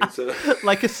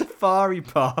 Like a safari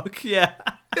park, yeah.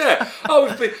 Yeah, I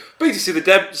would be to see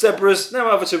the zebras. Now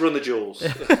over to run the jewels.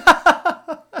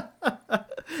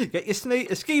 Get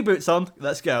your ski boots on.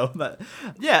 Let's go. But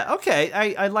yeah, okay.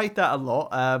 I like that a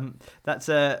lot. That's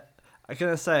I'm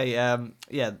gonna say,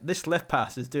 this lift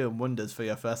pass is doing wonders for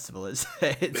your festival. It's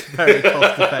very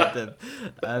cost effective.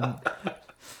 But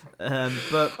I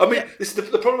mean,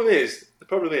 the problem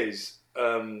is,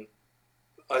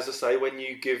 as I say, when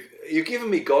you're giving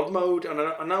me God mode, and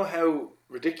I know how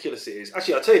ridiculous it is.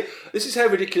 Actually, I'll tell you, this is how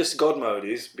ridiculous God mode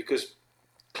is, because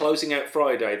closing out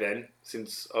Friday, then,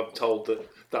 since I'm told that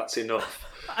that's enough.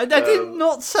 I did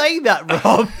not say that,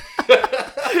 Rob.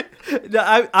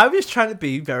 No, I was trying to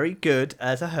be very good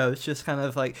as a host, just kind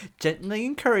of gently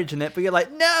encouraging it, but you're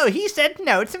like, no, he said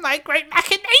no to my great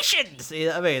machinations. You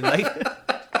know what I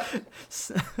mean?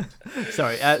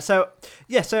 Sorry. Tell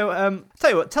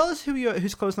you what, tell us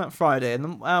who's closing out Friday, and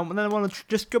then I want to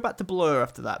just go back to Blur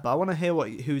after that. But I want to hear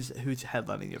who's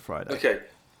headlining your Friday. Okay.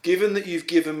 Given that you've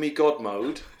given me God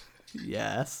mode.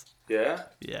 Yes. Yeah.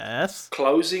 Yes.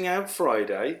 Closing out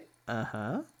Friday.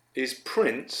 Is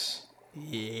Prince.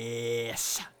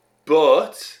 Yes.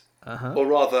 But, or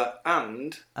rather,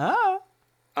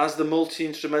 as the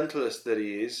multi-instrumentalist that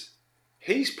he is,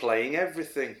 he's playing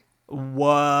everything.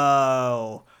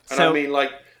 Whoa. And I mean,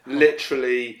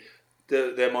 literally,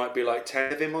 there might be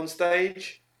 10 of him on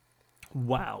stage.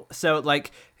 Wow. So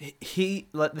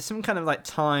there's some kind of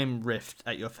time rift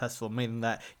at your festival, meaning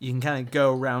that you can kind of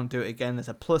go around, do it again. There's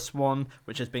a +1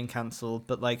 which has been cancelled,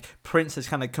 but Prince has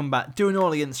kind of come back doing all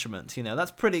the instruments.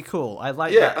 That's pretty cool. I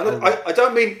like that. Yeah, and I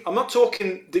don't mean, I'm not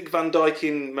talking Dick Van Dyke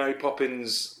in Mary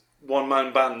Poppins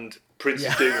one-man band. Prince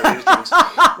is doing all the instruments,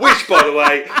 which, by the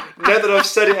way, now that I've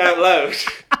said it out loud.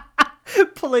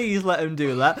 Please let him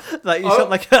do that. You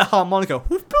got a harmonica.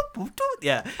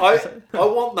 Yeah. I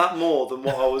want that more than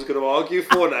what I was going to argue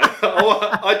for now.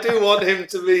 I do want him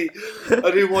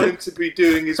to be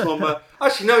doing his one man.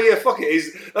 Actually, no, yeah, fuck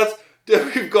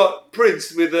it. We've got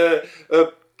Prince with a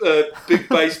big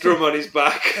bass drum on his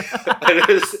back,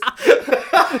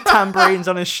 tambourines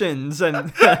on his shins,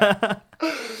 and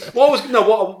what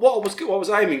I was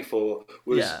aiming for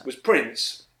was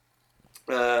Prince.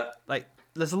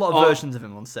 There's a lot of versions of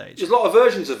him on stage. There's a lot of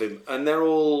versions of him, and they're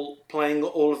all playing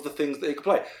all of the things that he could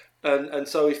play. And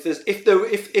so if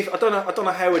I don't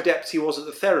know how adept he was at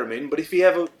the theremin, but if he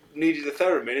ever needed a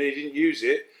theremin and he didn't use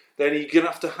it, then he's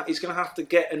gonna have to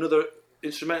get another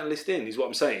instrumentalist in. Is what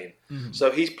I'm saying. Mm-hmm. So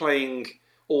he's playing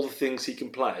all the things he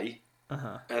can play,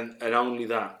 and only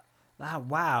that. Ah,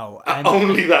 wow!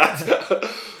 Only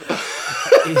that.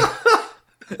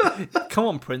 Come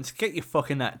on, Prince, get your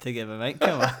fucking act together, mate.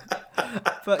 Come on.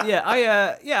 But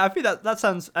I think that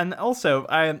sounds. And also,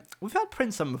 we've had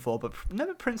Prince on before, but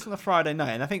never Prince on a Friday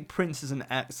night. And I think Prince is an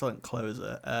excellent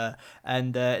closer,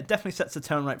 and it definitely sets the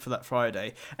tone right for that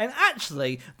Friday. And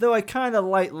actually, though I kind of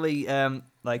lightly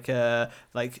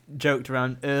joked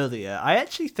around earlier, I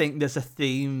actually think there's a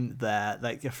theme there,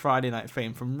 a Friday night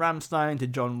theme from Rammstein to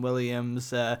John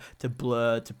Williams to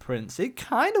Blur to Prince. It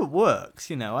kind of works,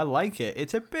 I like it.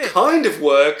 It's a bit kind of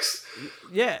works.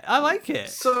 Yeah, I like it.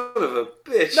 Son of a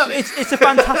bitch. No, it's a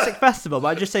fantastic festival, but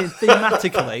I'm just saying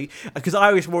thematically, because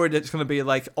I was worried it's going to be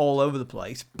like all over the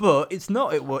place, but it's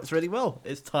not. It works really well.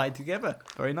 It's tied together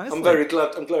very nicely. I'm very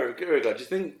glad. Very glad. Do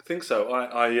you think so?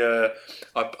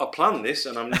 I planned this,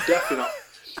 and I'm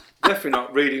definitely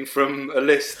not reading from a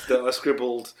list that I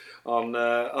scribbled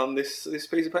on this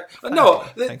piece of paper. No,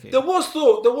 there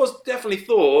was definitely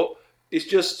thought. It's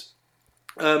just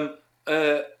I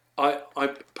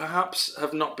perhaps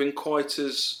have not been quite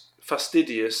as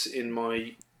fastidious in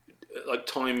my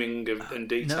timing and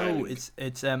detailing. No, it's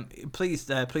please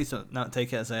don't not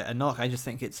take it as a knock. I just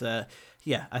think it's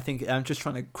yeah. I think I'm just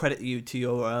trying to credit you to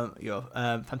your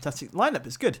fantastic lineup.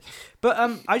 It's good, but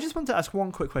I just want to ask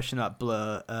one quick question about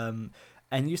Blur.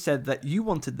 And you said that you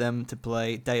wanted them to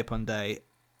play Day Upon Day.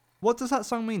 What does that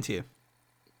song mean to you?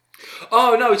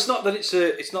 Oh no, it's not that it's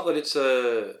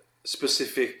a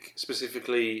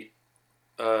specifically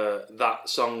that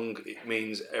song. It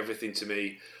means everything to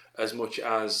me as much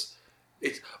as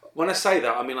it. When I say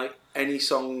that, I mean like any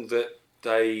song that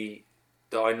I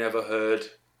never heard.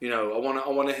 You know, I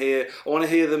want to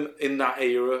hear them in that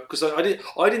era because I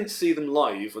didn't see them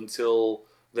live until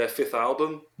their 5th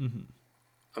album. Mm-hmm.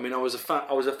 I mean, I was a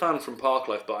fan from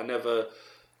Parklife, but I never,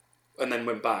 and then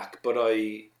went back. But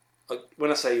when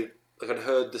I say like I'd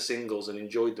heard the singles and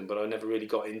enjoyed them, but I never really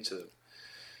got into them.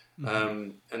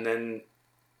 Mm-hmm.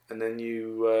 And then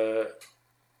you,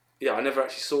 yeah, I never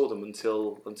actually saw them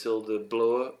until the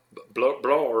Blur.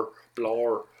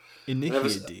 In the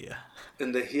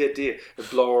Here Dear, the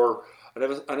Blur. I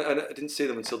didn't see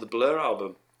them until the Blur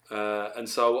album, and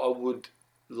so I would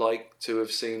like to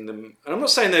have seen them. And I'm not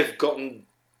saying they've gotten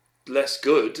less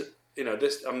good. You know,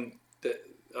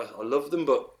 I love them,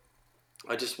 but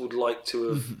I just would like to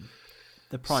have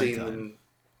seen them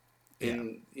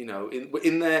in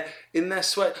their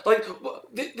sweat. Like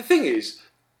the thing is,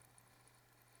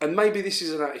 and maybe this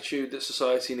is an attitude that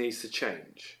society needs to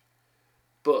change,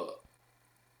 but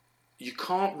you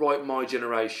can't write My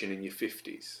Generation in your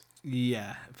 50s.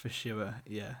 Yeah, for sure.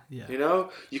 Yeah. You know,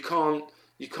 you can't,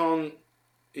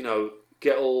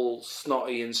 get all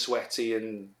snotty and sweaty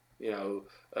and,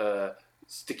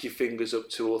 stick your fingers up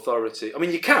to authority. I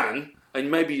mean, you can, and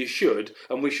maybe you should,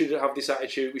 and we should have this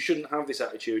attitude. We shouldn't have this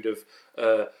attitude of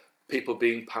people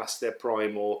being past their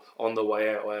prime or on the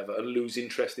way out or whatever, and lose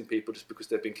interest in people just because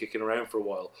they've been kicking around for a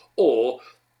while, or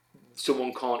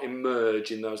someone can't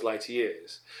emerge in those later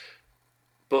years.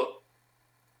 But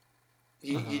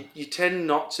you tend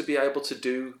not to be able to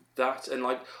do that, and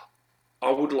I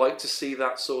would like to see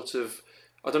that sort of.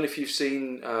 I don't know if you've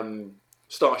seen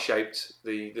Star Shaped,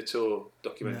 the tour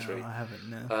documentary. No, I haven't.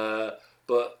 No.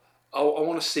 But I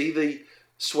want to see the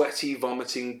sweaty,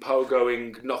 vomiting,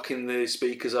 pogoing, knocking the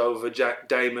speakers over Jack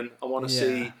Damon. I want to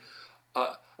see.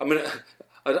 I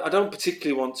don't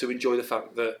particularly want to enjoy the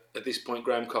fact that at this point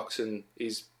Graham Coxon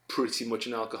is pretty much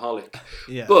an alcoholic.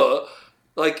 Yeah. But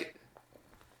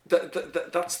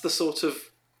that's the sort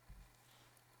of.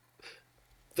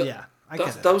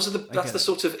 That's the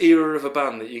sort of era of a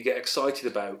band that you get excited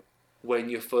about when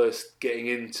you're first getting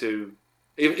into.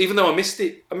 Even though I missed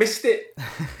it.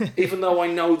 Even though I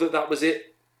know that was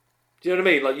it. Do you know what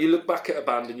I mean? Like you look back at a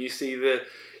band and you see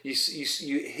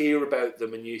you hear about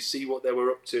them and you see what they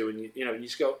were up to and you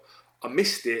just go, I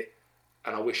missed it,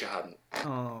 and I wish I hadn't.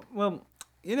 Oh well,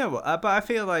 you know what? But I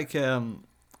feel like.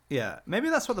 Maybe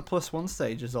that's what the +1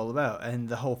 stage is all about, and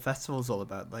the whole festival's all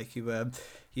about. Like you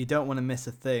don't want to miss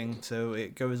a thing, so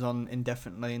it goes on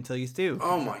indefinitely until you do.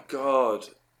 Oh my god,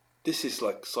 this is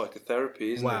like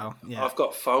psychotherapy, isn't it? Wow, yeah. I've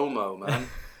got FOMO, man.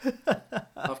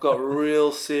 I've got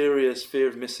real serious fear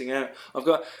of missing out. I've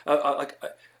got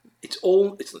it's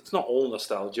not all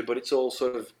nostalgia, but it's all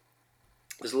sort of.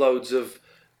 There's loads of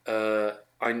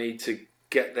I need to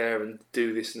get there and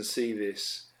do this and see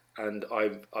this. And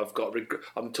I've got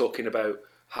I'm talking about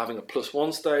having a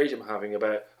 +1 stage. I'm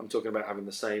talking about having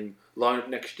the same lineup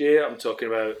next year. I'm talking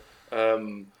about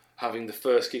having the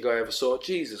first gig I ever saw.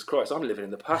 Jesus Christ, I'm living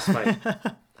in the past, mate.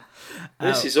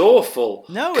 This is awful.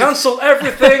 No, cancel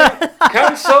everything.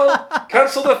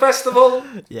 Cancel the festival.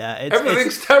 Yeah,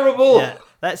 everything's terrible. Yeah.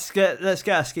 Let's get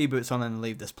our ski boots on and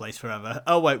leave this place forever.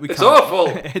 Oh wait, we can't. It's awful.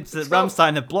 It's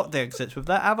Rammstein have blocked the exits with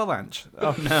their avalanche.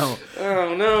 Oh no.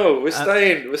 Oh no, we're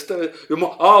staying.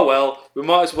 Oh well, we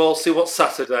might as well see what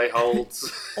Saturday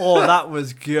holds. Oh, that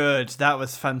was good. That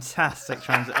was fantastic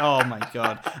transit. Oh my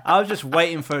god, I was just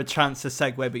waiting for a chance to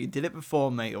segue, but you did it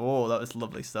before me. Oh, that was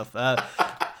lovely stuff.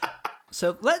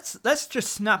 So let's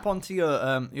just snap onto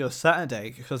your Saturday,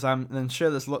 because I'm sure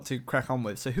there's a lot to crack on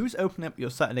with. So who's opening up your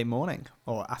Saturday morning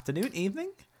or afternoon,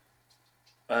 evening?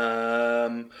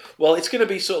 Well, it's going to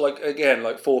be sort of like, again,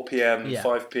 like 4 p.m., Yeah.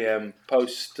 5 p.m.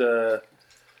 post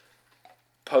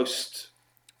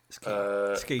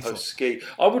Ski. ski.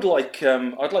 I would like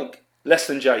I'd like Less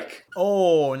Than Jake.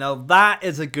 Oh, now that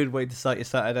is a good way to start your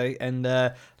Saturday. And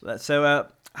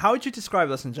how would you describe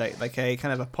Less Than Jake? Like a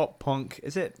kind of a pop punk?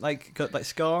 Is it like got like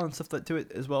ska and stuff like to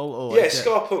it as well? Or Yeah, like,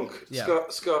 ska punk. Yeah.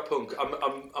 Ska punk.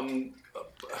 I'm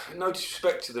no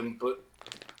disrespect to them, but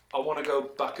I want to go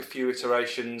back a few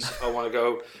iterations. I want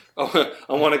to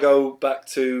go back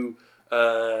to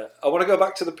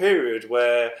the period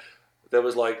where there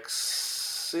was like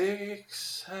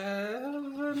 6,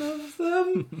 7 of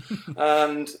them,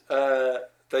 and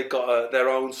they got their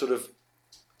own sort of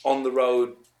on the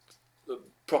road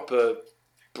proper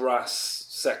brass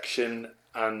section,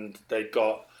 and they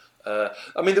got.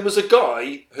 There was a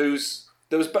guy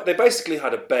they basically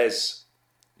had a Bez.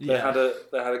 They had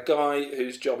a guy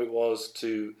whose job it was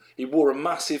he wore a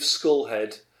massive skull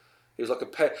head. He was like a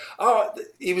Pez.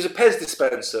 He was a Pez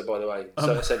dispenser, by the way.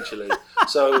 So essentially,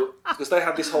 because they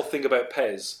had this whole thing about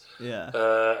Pez. Yeah.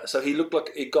 So he looked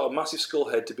like he got a massive skull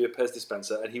head to be a Pez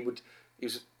dispenser, and he was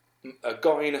a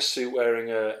guy in a suit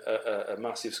wearing a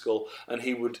massive skull, and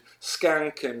he would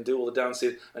skank and do all the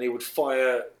dancing, and he would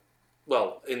fire.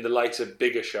 Well, in the later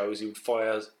bigger shows, he would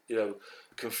fire,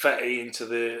 confetti into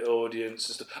the audience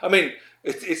and stuff. I mean,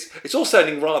 it's all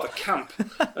sounding rather camp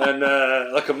and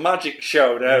like a magic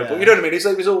show now. Yeah. But you know what I mean? It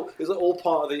was all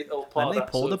part of the When of they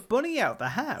that. pulled the bunny out the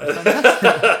house.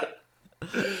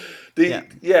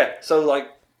 So like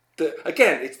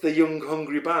again, it's the young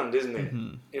hungry band, isn't it?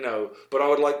 Mm-hmm. But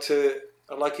I'd like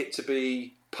it to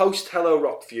be post Hello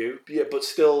Rockview, but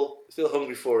still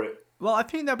hungry for it. Well, I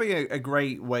think that'd be a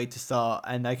great way to start,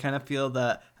 and I kind of feel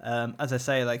that, as I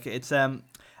say, like it's, I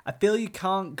feel you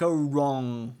can't go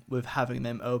wrong with having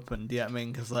them open. Do you know what I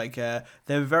mean? Because like they're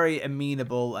very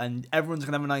amenable, and everyone's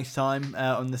gonna have a nice time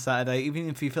on the Saturday, even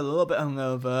if you feel a little bit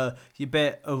hungover, you're a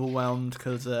bit overwhelmed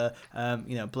because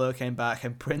Blur came back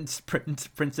and Prince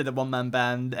did a one-man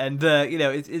band, and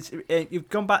it's you've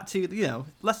gone back to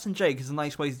Less Than Jake is a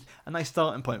nice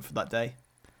starting point for that day.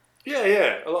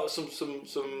 Yeah, a lot of some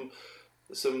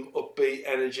upbeat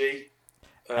energy.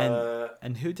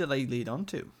 And who do they lead on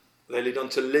to? They lead on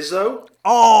to Lizzo.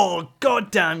 Oh,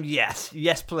 goddamn yes,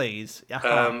 please.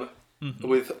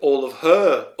 With all of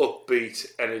her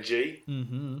upbeat energy.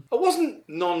 Mm-hmm. I wasn't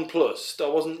nonplussed. I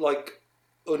wasn't like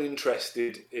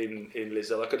uninterested in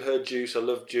Lizzo. Like I'd heard Juice. I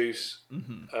love Juice.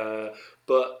 Mm-hmm.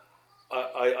 But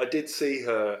I did see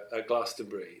her at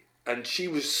Glastonbury. And she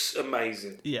was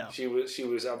amazing. Yeah, she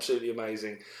was absolutely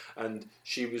amazing, and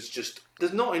she was just.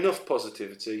 There's not enough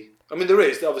positivity. I mean, there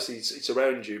is obviously it's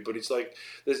around you, but it's like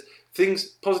there's things.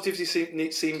 Positivity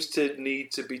seems to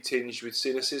need to be tinged with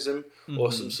cynicism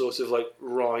or some sort of like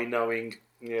wry knowing.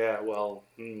 Yeah, well,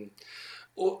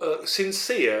 or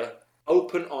sincere,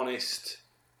 open, honest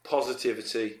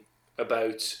positivity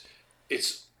about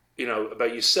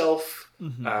about yourself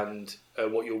and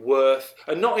what you're worth,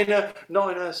 and not in a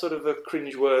sort of a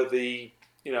cringeworthy,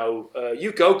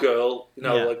 you go girl,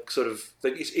 like sort of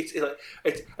thing. It's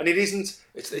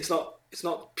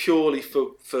not purely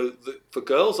for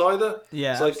girls either.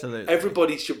 Yeah, it's like absolutely.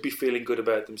 Everybody should be feeling good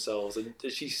about themselves, and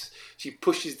she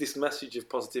pushes this message of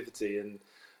positivity and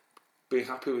being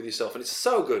happy with yourself, and it's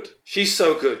so good. She's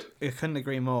so good. I couldn't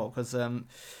agree more because so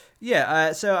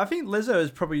I think Lizzo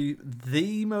is probably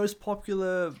the most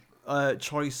popular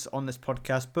choice on this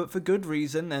podcast, but for good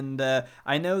reason. And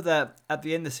I know that at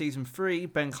the end of season 3,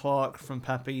 Ben Clark from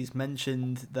Pappy's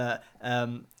mentioned that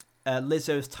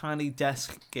Lizzo's Tiny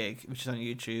Desk gig, which is on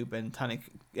YouTube, and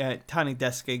tiny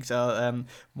desk gigs are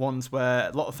ones where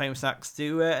a lot of famous acts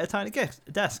do a tiny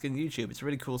desk in YouTube. It's a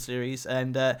really cool series,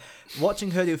 and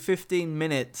watching her do 15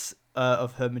 minutes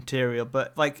of her material,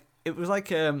 but like it was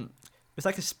like a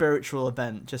spiritual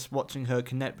event, just watching her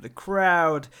connect with the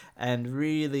crowd and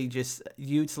really just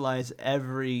utilize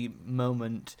every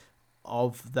moment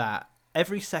of that.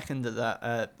 Every second of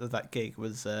that gig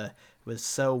was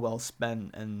so well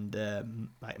spent and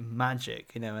like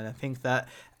magic, And I think that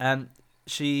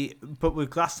but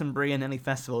with Glastonbury and any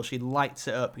festival, she lights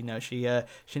it up.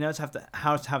 She knows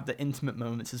how to have the intimate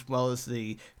moments as well as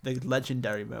the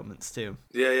legendary moments too.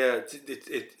 Yeah,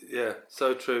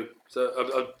 so true.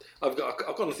 So I've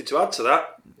got nothing to add to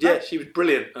that. Yeah, she was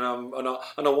brilliant, and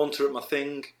I want her at my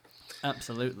thing.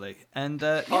 Absolutely, and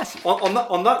yes.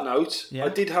 On that note, I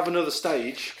did have another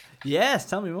stage. Yes,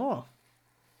 tell me more.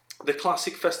 The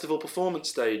classic festival performance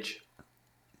stage.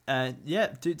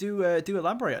 Do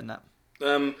elaborate on that.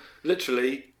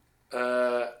 Literally,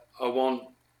 I want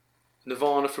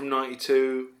Nirvana from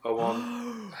 '92. I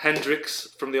want Hendrix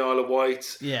from the Isle of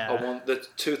Wight. Yeah. I want the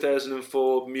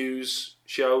 2004 Muse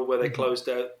show where they closed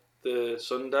out the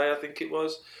Sunday, I think it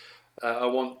was. I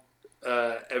want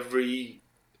every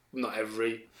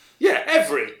Radiohead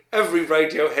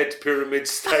Pyramid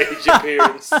stage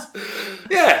appearance.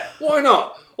 Yeah, why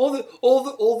not? All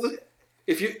the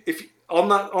if you on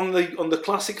the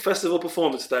classic festival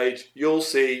performance stage, you'll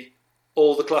see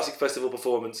all the classic festival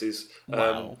performances.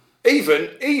 Wow.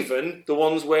 Even the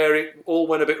ones where it all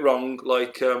went a bit wrong,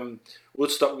 like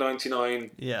Woodstock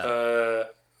 '99,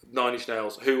 Nine Inch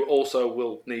Nails, who also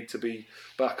will need to be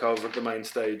back over at the main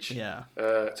stage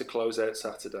to close out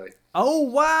Saturday. Oh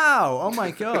wow! Oh my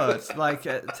god!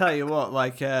 Tell you what,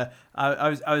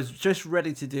 I was just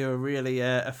ready to do a really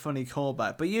a funny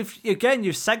callback, but you've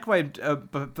segued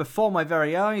before my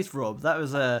very eyes, Rob. That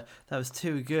was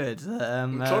too good.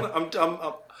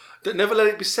 Never let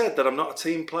it be said that I'm not a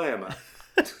team player, man.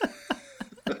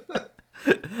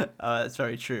 That's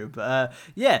very true, but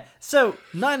so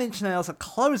Nine Inch Nails are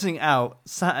closing out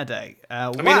Saturday. I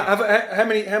mean, how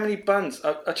many bands?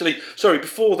 Actually, sorry,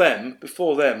 before them,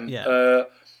 I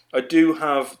do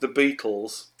have the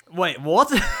Beatles. Wait, what?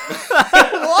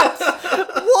 What?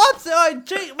 What?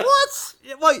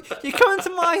 Wait, you're coming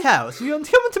to my house, you're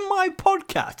coming to my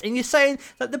podcast, and you're saying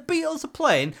that the Beatles are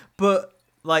playing, but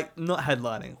not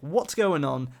headlining. What's going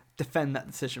on? Defend that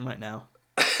decision right now.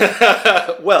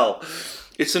 Well,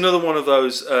 it's another one of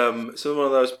those. It's another one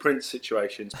of those Prince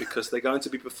situations because they're going to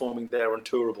be performing their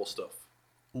untourable stuff.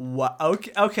 What?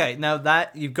 Okay. Now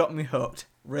that you've got me hooked,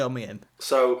 reel me in.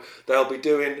 So they'll be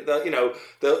doing. They'll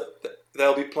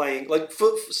be playing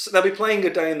they'll be playing A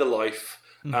Day in the Life,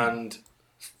 and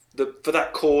for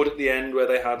that chord at the end where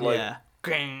they had was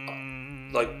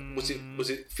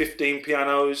it 15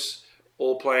 pianos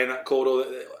all playing that chord, or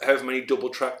however many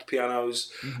double-tracked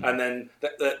pianos, and then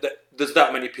there's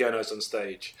that many pianos on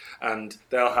stage, and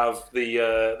they'll have the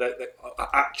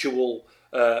actual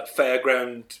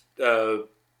fairground the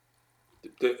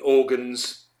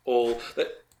organs, all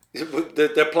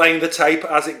they're playing the tape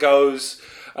as it goes,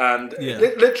 and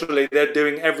literally they're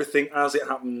doing everything as it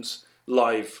happens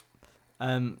live.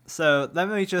 So let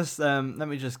me just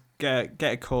get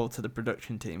a call to the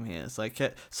production team here. It's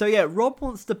Rob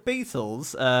wants the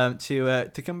Beatles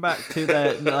to come back to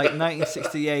their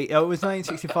 1968. Oh, it was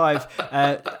 1965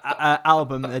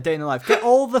 album, A Day in the Life. Get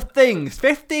all the things,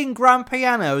 15 grand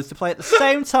pianos to play at the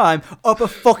same time up a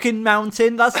fucking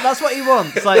mountain. That's what he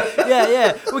wants.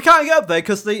 We can't get up there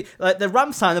because the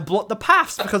ramp sign have blocked the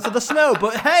paths because of the snow.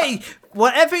 But hey,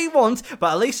 whatever you want,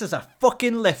 but at least there's a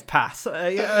fucking lift pass. You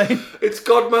know what I mean? It's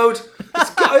God mode.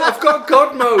 I've got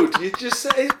God mode. You just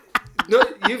said no.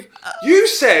 You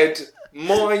said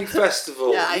my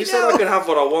festival. Yeah, you said I could have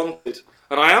what I wanted,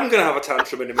 and I am going to have a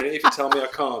tantrum in a minute if you tell me I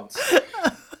can't.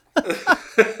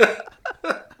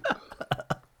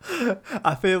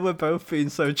 I feel we're both being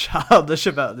so childish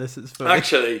about this. It's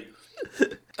funny.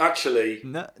 Actually,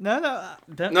 no.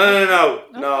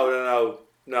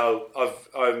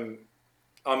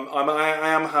 I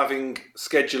am having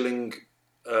scheduling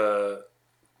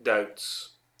doubts.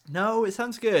 No, it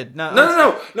sounds good.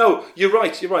 No. You're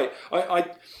right. I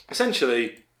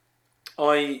essentially,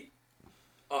 I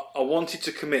wanted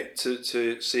to commit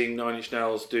to seeing Nine Inch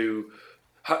Nails do.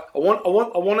 I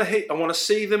want to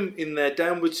see them in their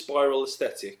downward spiral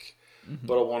aesthetic,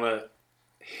 but I want to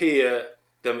hear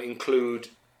them include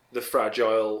the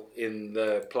Fragile in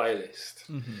their playlist.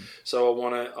 So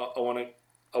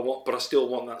but I still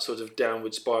want that sort of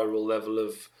downward spiral level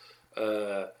of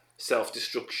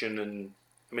self-destruction, and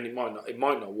I mean it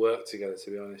might not work together,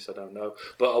 to be honest, I don't know,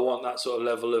 but I want that sort of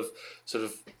level of sort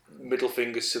of middle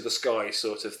fingers to the sky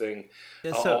sort of thing.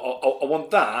 I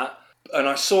want that, and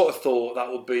I sort of thought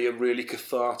that would be a really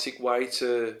cathartic way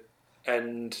to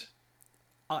end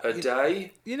a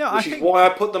day, which is why I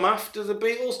put them after the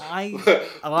Beatles. I'm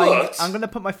going to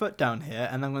put my foot down here,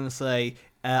 and I'm going to say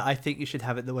I think you should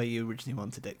have it the way you originally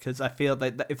wanted it, because I feel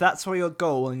that if that's your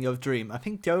goal and your dream, I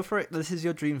think go for it. This is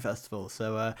your dream festival.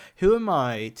 So who am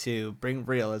I to bring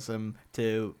realism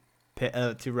to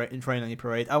Rain on Your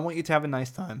Parade? I want you to have a nice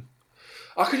time.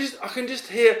 I can just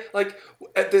hear I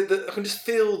can just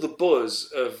feel the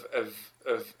buzz of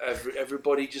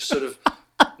everybody just sort of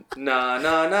na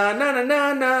na na na na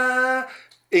na na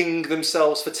ing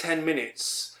themselves for 10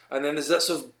 minutes. And then there's that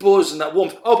sort of buzz and that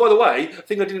warmth. Oh, by the way, a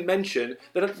thing I didn't mention,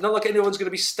 that it's not like anyone's going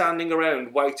to be standing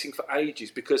around waiting for ages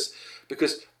because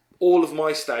all of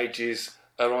my stages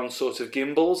are on sort of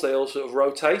gimbals. They all sort of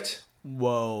rotate.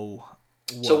 Whoa.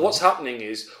 So what's happening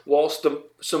is, whilst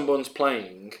someone's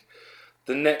playing,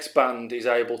 the next band is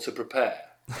able to prepare.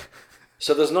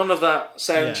 So there's none of that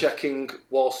sound Yeah. checking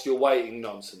whilst you're waiting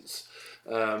nonsense.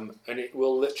 And it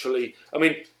will literally, I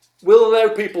mean, we'll allow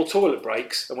people toilet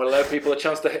breaks and we'll allow people a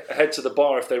chance to head to the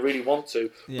bar if they really want to.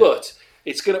 Yeah. But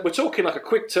we're talking like a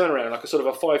quick turnaround, like a sort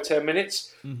of a 5-10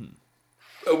 minutes. Mm-hmm.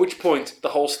 At which point the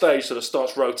whole stage sort of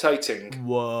starts rotating.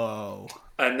 Whoa.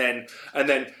 And then,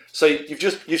 so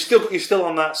you're still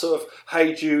on that sort of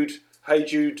Hey Jude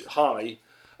high,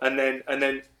 and then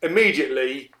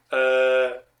immediately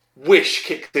Wish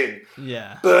kicked in.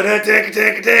 Yeah. Nice.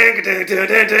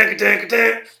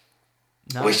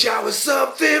 Wish I was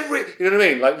something. You know what I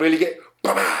mean? Like really get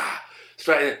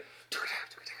straight in.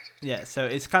 Yeah. So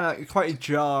it's kind of quite a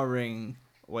jarring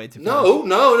way to. No.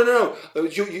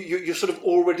 You're sort of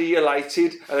already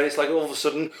elated, and then it's like all of a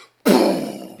sudden.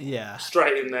 Yeah.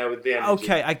 Straight in there with the energy.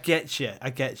 Okay, I get you.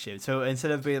 So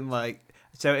instead of being like,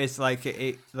 so it's like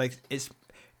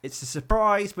it's a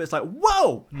surprise, but it's like,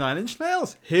 whoa, 9 Inch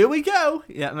Nails, here we go.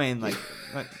 You know what I mean? Like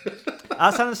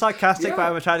that sounded sarcastic, but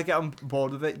I would try to get on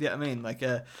board with it. You know what I mean? Like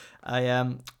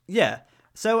yeah.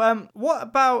 So what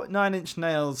about 9 Inch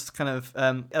Nails? Kind of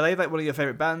are they like one of your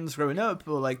favorite bands growing up,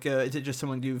 or like is it just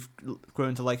someone you've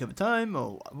grown to like over time,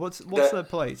 or what's their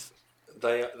place?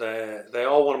 They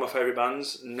are one of my favourite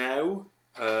bands now.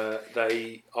 I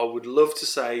would love to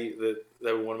say that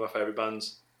they were one of my favourite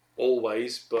bands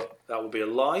always, but that would be a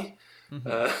lie.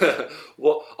 Mm-hmm.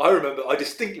 What I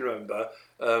distinctly remember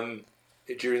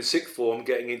during sixth form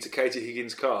getting into Katie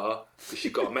Higgins' car because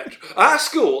she got a metro. Our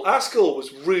school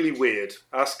was really weird.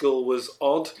 Our school was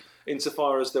odd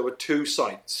insofar as there were 2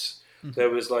 sites. Mm-hmm. There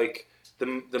was like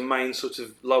the main sort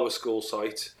of lower school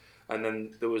site, and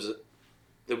then there was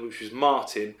which was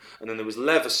Martin, and then there was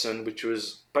Leveson, which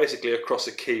was basically across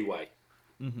a quayway.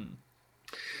 Mm-hmm.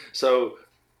 So,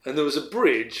 and there was a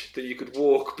bridge that you could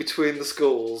walk between the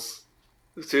schools,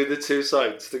 between the 2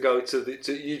 sites, to go to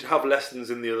you'd have lessons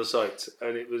in the other site,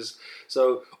 and it was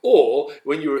so. Or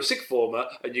when you were a sixth former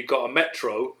and you got a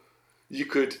metro, you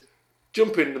could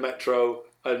jump in the metro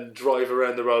and drive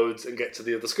around the roads and get to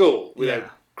the other school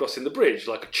without crossing the bridge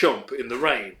like a chump in the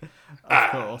rain.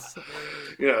 Of course,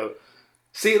 you know.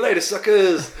 See you later,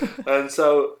 suckers. And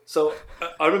so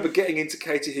I remember getting into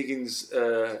Katie Higgins'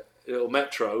 little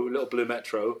blue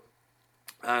metro,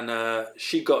 and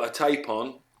she got a tape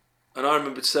on, and I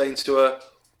remember saying to her,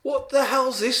 "What the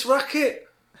hell's this racket?"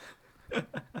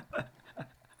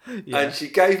 And she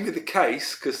gave me the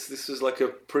case because this was like a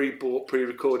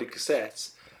pre-recorded cassette,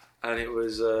 and it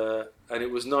was 9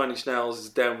 Inch Nails'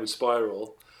 Downward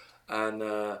Spiral, and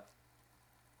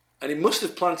it must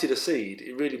have planted a seed.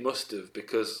 It really must have,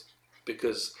 because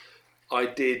I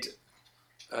did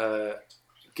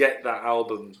get that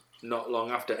album not long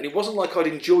after, and it wasn't like I'd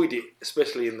enjoyed it,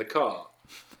 especially in the car.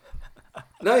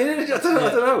 No, I don't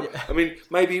know. Yeah. I mean,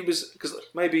 maybe it was because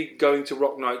maybe going to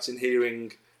rock nights and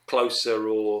hearing Closer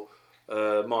or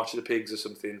March of the Pigs or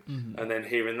something, mm-hmm. and then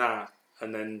hearing that,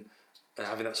 and then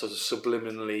having that sort of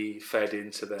subliminally fed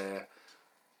into there.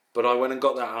 But I went and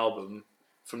got that album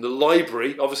from the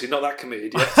library, obviously not that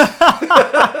committed yet.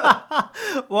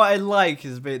 What I like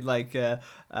has been like,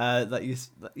 that you,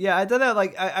 I don't know,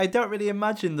 like I don't really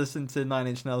imagine listening to 9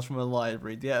 Inch Nails from a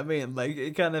library. Do you know what I mean? Like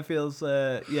it kind of feels,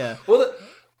 yeah. Well,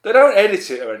 they don't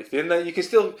edit it or anything. You can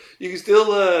still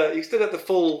get the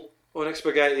full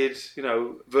unexpurgated,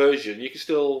 version. You can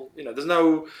still, there's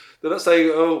no. They're not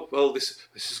saying, oh, well, this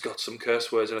has got some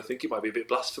curse words, and I think it might be a bit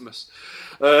blasphemous.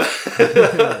 No,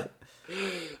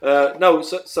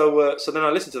 so then I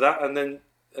listened to that, and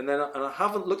I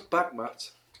haven't looked back,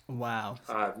 Matt. Wow.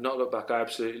 I have not looked back. I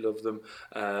absolutely love them.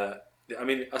 I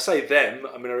mean, I say them.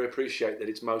 I mean, I appreciate that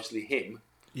it's mostly him.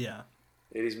 Yeah.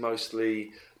 It is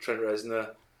mostly Trent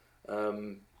Reznor,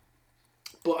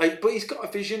 but he's got a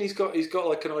vision. He's got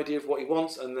like an idea of what he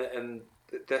wants, and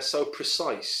they're so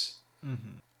precise.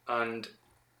 Mm-hmm. And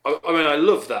I mean, I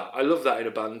love that. I love that in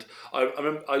a band. I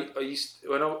remember I used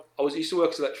to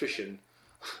work as an electrician.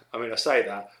 I mean, I say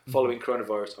that following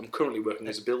coronavirus, I'm currently working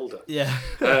as a builder. Yeah.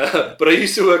 But I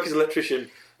used to work as an electrician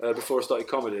before I started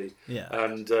comedy. Yeah.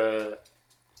 And I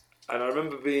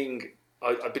remember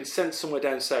I'd been sent somewhere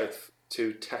down south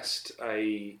to test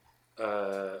I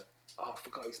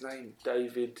forgot his name.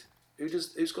 David.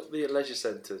 Who's got the leisure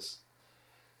centres?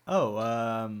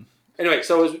 Anyway,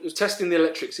 so I was testing the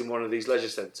electrics in one of these leisure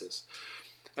centres,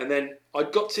 and then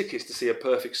I'd got tickets to see A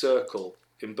Perfect Circle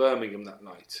in Birmingham that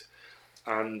night,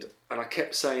 and I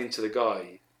kept saying to the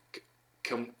guy,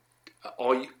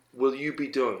 will you be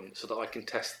done so that I can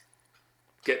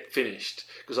get finished,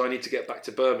 because I need to get back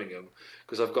to Birmingham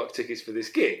because I've got tickets for this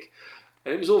gig.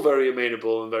 And it was all very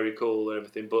amenable and very cool and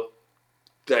everything, but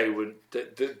they were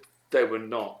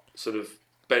not sort of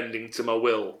bending to my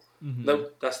will. No,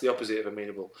 that's the opposite of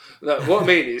amenable. No, what I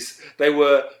mean is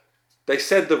they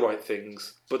said the right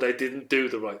things, but they didn't do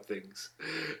the right things,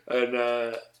 and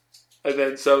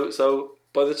then so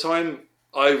by the time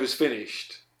I was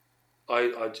finished,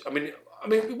 I mean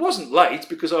it wasn't late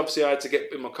because obviously I had to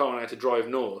get in my car and I had to drive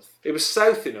north. It was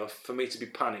south enough for me to be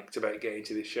panicked about getting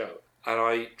to this show, and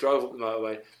I drove up the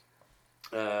motorway.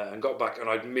 And got back, and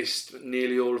I'd missed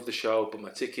nearly all of the show, but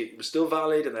my ticket was still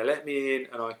valid, and they let me in,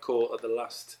 and I caught at the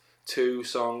last 2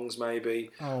 songs maybe.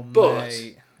 Oh, but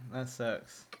mate, that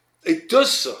sucks. It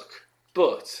does suck,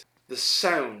 but the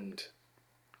sound,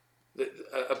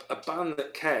 a band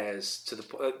that cares to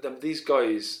the these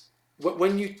guys.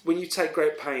 When you take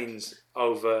great pains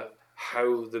over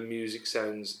how the music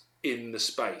sounds in the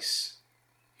space,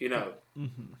 you know.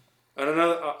 Mm-hmm. And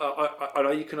I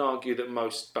know you can argue that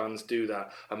most bands do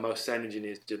that and most sound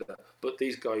engineers do that, but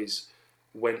these guys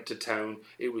went to town.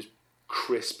 It was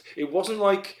crisp. It wasn't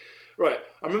like I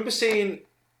remember seeing.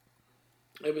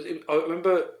 I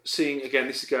remember seeing again.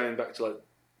 This is going back to like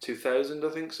 2000, I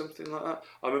think, something like that.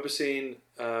 I remember seeing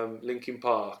Linkin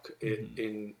Park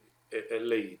at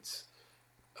Leeds,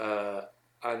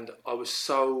 and I was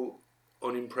so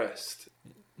unimpressed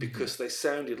because they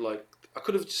sounded like. I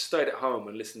could have just stayed at home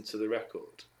and listened to the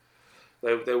record.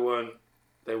 They weren't.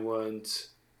 There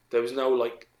was no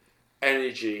like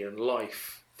energy and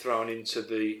life thrown into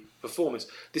the performance.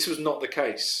 This was not the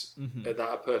case at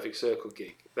that A Perfect Circle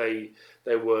gig. They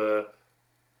were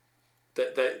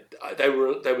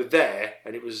there,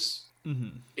 and it was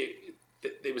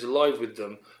it was alive with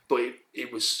them. But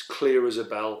it was clear as a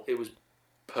bell. It was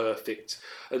perfect.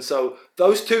 And so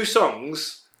those 2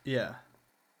 songs. Yeah.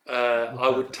 I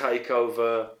would take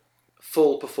over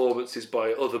full performances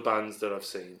by other bands that I've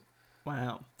seen.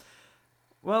 Wow.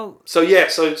 Well. So yeah,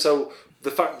 so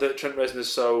the fact that Trent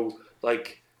Reznor's so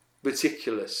like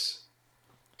meticulous.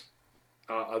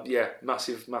 Yeah,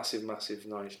 massive Nine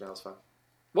Inch Nails fan.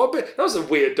 That was a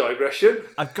weird digression.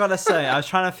 I've got to say, I was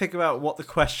trying to figure out what the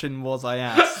question was I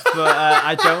asked, but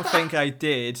I don't think I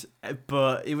did.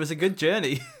 But it was a good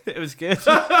journey. It was good.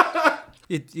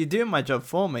 You're doing my job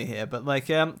for me here, but like,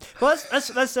 well,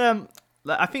 let's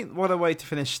I think what a way to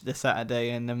finish this Saturday,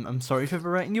 and I'm sorry for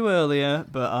berating you earlier,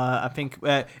 but I think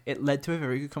it led to a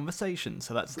very good conversation,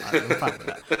 so I'm fine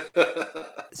with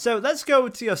that. So let's go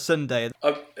to your Sunday.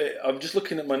 I'm just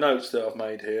looking at my notes that I've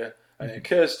made here, and it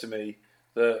occurs to me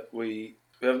that we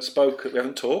haven't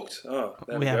talked. Oh,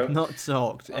 there we go. have not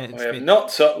talked. We've not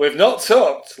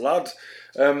talked, lad.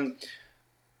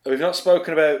 We've not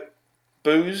spoken about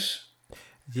booze.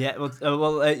 Yeah,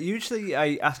 well, usually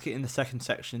I ask it in the second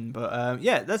section, but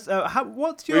yeah, that's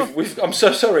what's your? I'm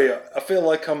so sorry. I feel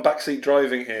like I'm backseat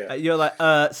driving here. You're like,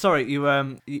 sorry,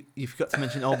 you forgot to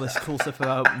mention all this cool stuff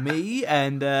about me,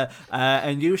 and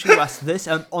usually you ask this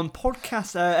on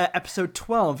podcast episode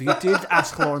 12. You did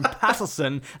ask Lauren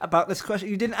Patterson about this question.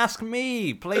 You didn't ask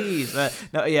me, please.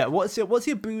 No, yeah. What's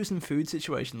your booze and food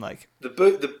situation like?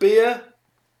 The beer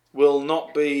will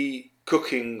not be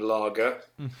cooking lager.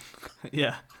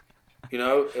 Yeah. You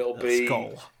know, it'll be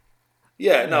Skol.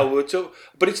 Yeah, no,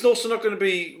 but it's also not going to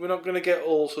be. We're not going to get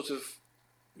all sort of.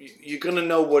 You're going to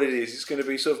know what it is. It's going to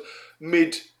be sort of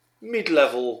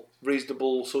mid-level,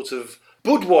 reasonable sort of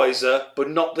Budweiser, but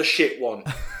not the shit one.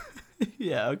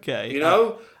 Yeah. Okay. You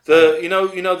know you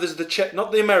know. There's the Czech,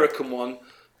 not the American one.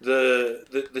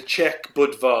 The Czech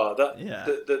Budvar.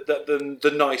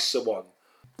 The nicer one.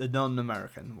 The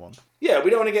non-American one. Yeah, we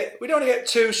don't want to get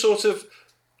too sort of.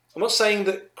 I'm not saying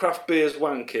that craft beer's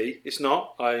wanky. It's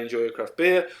not. I enjoy a craft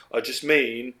beer. I just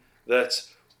mean that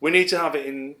we need to have it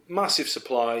in massive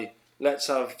supply. Let's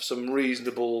have some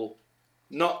reasonable,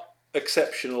 not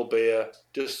exceptional beer.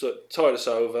 Just to tide us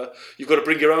over. You've got to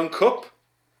bring your own cup.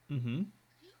 Mm-hmm.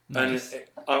 Nice. And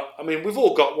I mean, we've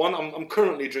all got one. I'm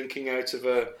currently drinking out of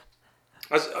a.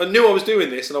 I knew I was doing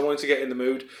this, and I wanted to get in the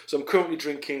mood, so I'm currently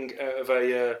drinking out of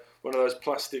one of those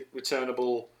plastic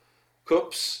returnable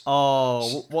cups.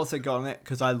 Oh, what's it got on it?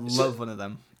 Because I love one of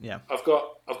them. Yeah. I've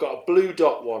got a Blue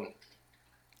Dot one.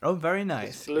 Oh, very nice.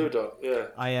 It's Blue Dot, yeah.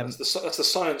 I am. That's the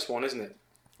science one, isn't it?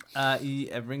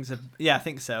 It rings a. Yeah, I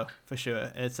think so for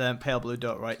sure. It's pale blue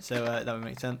dot, right? So that would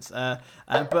make sense.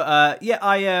 But yeah,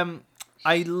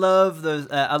 I love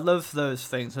those. I love those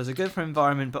things. Those are good for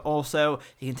environment, but also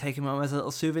you can take them home as a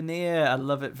little souvenir. I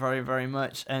love it very, very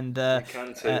much. And you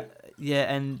can too.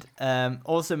 Yeah, and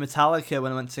also Metallica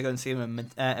when I went to go and see them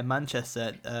in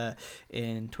Manchester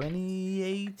in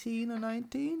 2018 or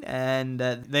 19, and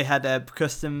they had a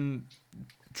custom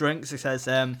drinks. It says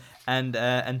and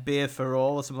beer for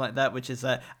all or something like that, which is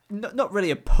not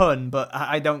really a pun, but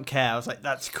I don't care. I was like,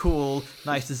 that's cool,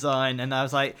 nice design, and I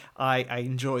was like, I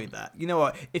enjoy that. You know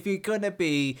what? If you're gonna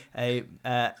be a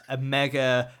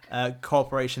mega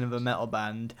corporation of a metal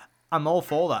band, I'm all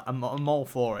for that. I'm all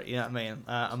for it. You know what I mean?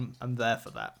 I'm there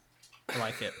for that. I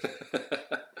like it.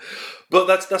 But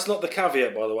that's not the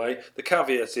caveat, by the way. The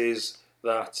caveat is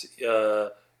that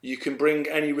you can bring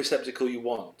any receptacle you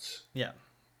want. Yeah.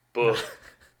 But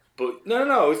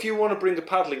no. If you want to bring a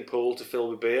paddling pool to fill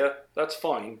with beer, that's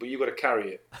fine. But you've got to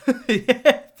carry it.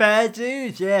 Yeah, fair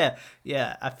dues. Yeah.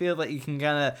 I feel like you can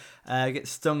kind of get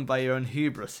stung by your own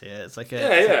hubris here. It's like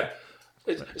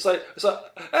It's like,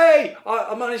 hey,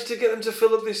 I managed to get them to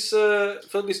fill up this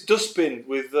dustbin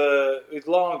with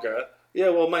lager. Yeah,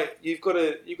 well, mate, you've got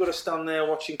to stand there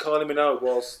watching Kylie Minogue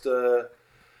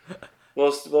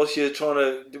whilst you're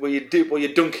trying to while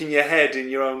you're dunking your head in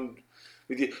your own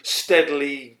with your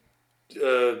steadily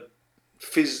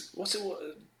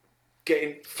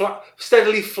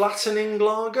steadily flattening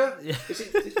lager. Yeah.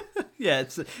 Yeah,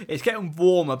 it's getting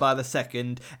warmer by the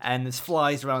second, and there's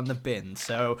flies around the bin.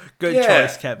 So good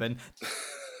choice, Kevin.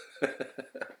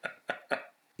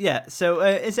 Yeah. So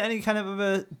is there any kind of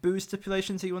other booze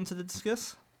stipulations that you wanted to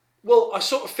discuss? Well, I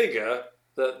sort of figure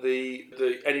that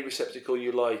the any receptacle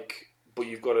you like, but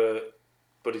you've got to,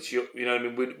 but it's your, you know what I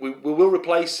mean. We will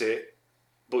replace it,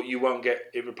 but you won't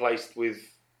get it replaced with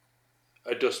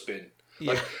a dustbin.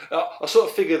 Yeah. Like I sort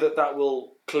of figure that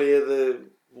will clear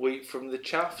the wheat from the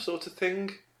chaff, sort of thing.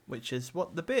 Which is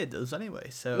what the beer does anyway.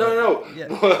 So no. Yeah.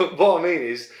 What I mean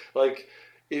is, like,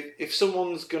 if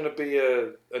someone's going to be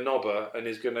a knobber and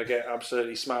is going to get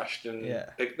absolutely smashed, and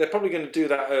they're probably going to do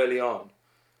that early on,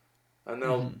 and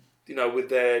they'll you know, with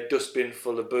their dustbin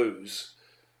full of booze,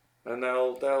 and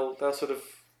they'll sort of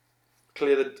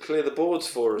clear the boards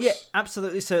for us. Yeah,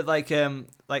 absolutely. So like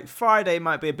Friday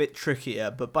might be a bit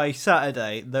trickier, but by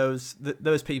Saturday those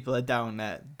people are down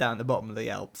the bottom of the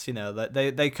Alps. You know, that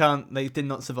they did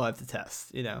not survive the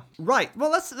test. You know. Right.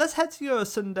 Well, let's head to your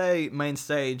Sunday main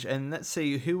stage and let's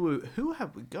see who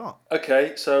have we got.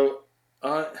 Okay, so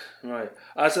again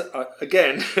I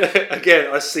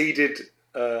seeded.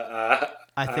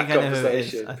 I think I know who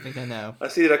it is. I think I know. I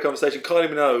see that conversation. Kylie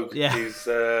Minogue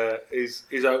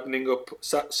is opening up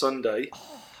Sunday.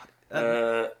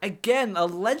 Again, a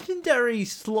legendary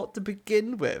slot to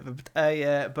begin with.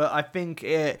 But I think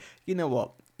you know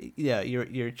what? Yeah,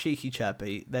 you're a cheeky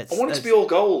chappy. I want it to be all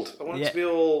gold. I want it to be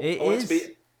all.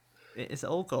 It is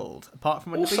all gold. Apart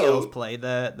from when the Beatles play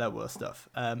their worst stuff.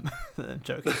 I'm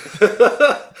joking.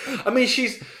 I mean,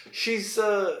 she's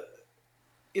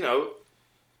you know.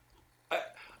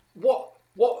 What?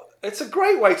 It's a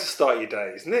great way to start your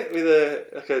day, isn't it? With a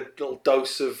little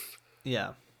dose of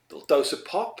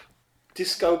pop,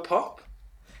 disco pop.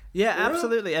 Yeah,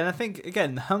 absolutely. And I think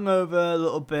again, hungover a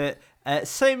little bit.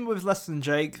 Same with Less Than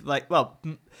Jake. I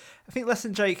think Less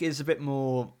Than Jake is a bit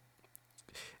more.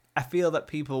 I feel that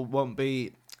people won't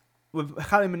be. With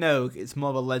Kylie Minogue, it's more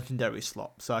of a legendary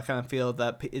slot, so I kind of feel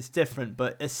that it's different,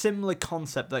 but a similar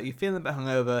concept that you're feeling a bit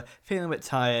hungover, feeling a bit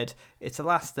tired. It's the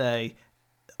last day.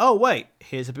 Oh wait,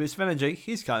 here's a boost of energy.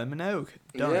 He's Kylie Minogue.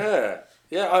 Done.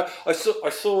 Yeah. I saw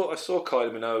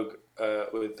Kylie Minogue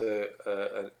with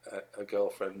a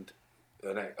girlfriend,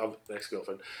 an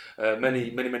ex-girlfriend,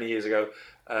 many years ago,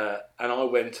 and I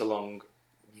went along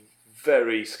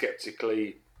very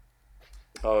skeptically.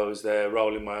 I was there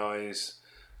rolling my eyes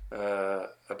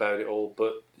about it all,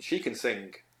 but she can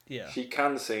sing. Yeah, she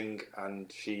can sing,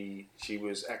 and she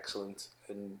was excellent,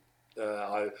 and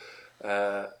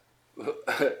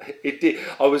it did.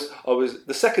 I was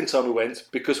the second time we went,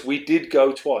 because we did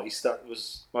go twice. That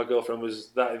was, my girlfriend was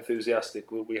that enthusiastic.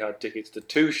 We had tickets to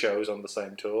 2 shows on the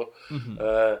same tour.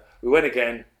 Mm-hmm. We went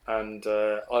again, and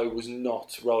I was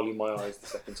not rolling my eyes the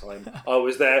second time. I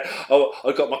was there.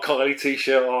 I got my Kylie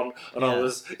t-shirt on, and I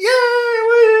was woo.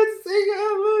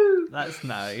 That's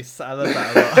nice. I love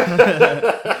that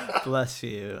a lot. Bless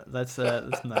you. That's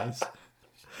nice.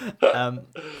 And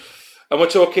we're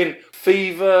talking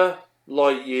Fever,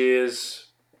 Light Years,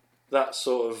 that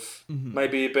sort of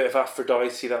maybe a bit of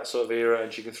Aphrodite, that sort of era,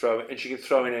 and she can throw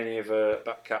in any of her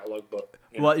back catalogue. But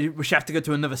you know. Well, we should have to go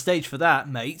to another stage for that,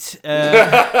 mate.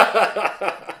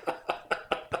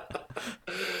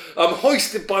 I'm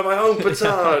hoisted by my own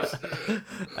petard.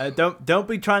 Don't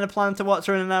be trying to plan to watch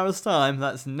her in an hour's time.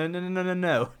 That's no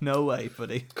way,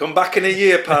 buddy. Come back in a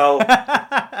year, pal.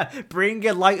 Bring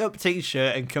a light up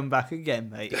t-shirt and come back again,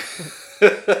 mate.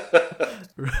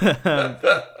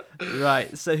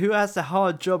 Right. So who has the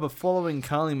hard job of following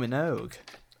Kylie Minogue?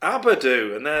 ABBA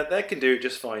do, and they can do it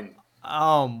just fine.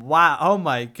 Oh wow! Oh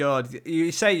my God!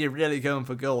 You say you're really going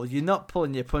for gold. You're not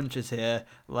pulling your punches here.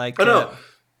 Like, I know.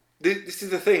 This is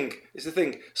the thing. It's the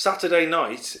thing. Saturday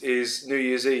night is New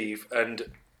Year's Eve, and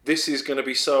this is going to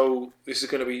be so. This is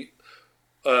going to be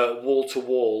wall to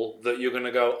wall that you're going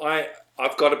to go.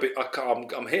 I've got to be.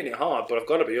 I'm hitting it hard, but I've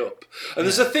got to be up. And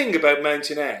there's a thing about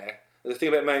mountain air. The thing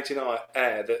about mountain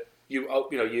air that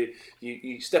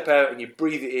you step out and you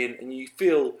breathe it in, and you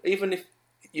feel even if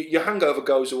your hangover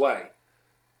goes away.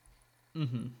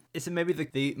 Mm-hmm. Is it maybe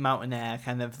the mountain air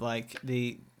kind of like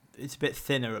it's a bit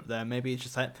thinner up there? Maybe it's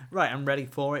just like, right, I'm ready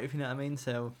for it, if you know what I mean.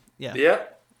 So yeah.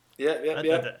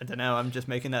 I don't know. I'm just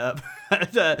making that up.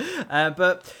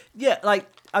 But yeah, like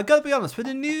I gotta be honest, with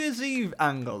the New Year's Eve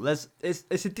angle, it's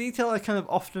a detail I kind of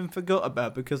often forgot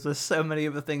about because there's so many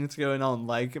other things going on,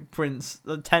 like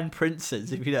the 10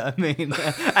 Princes, if you know what I mean,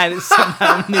 and it's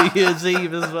somehow New Year's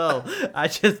Eve as well. I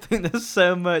just think there's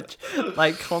so much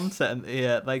like content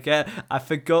here. Like I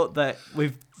forgot that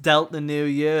we've dealt the New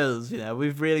Year's. You know,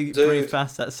 we've really breezed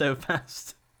past that so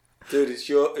fast. Dude, it's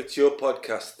your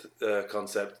podcast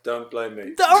concept. Don't blame me. All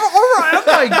right. Oh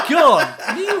my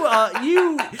God,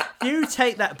 you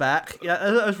take that back. Yeah,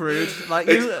 that was rude. Like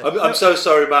I'm so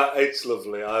sorry, Matt. It's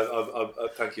lovely. I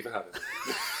thank you for having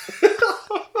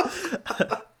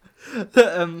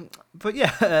me. But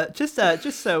yeah, just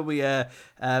so we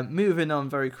moving on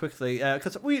very quickly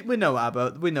because we know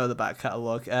ABBA, we know the back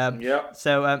catalogue. Yeah.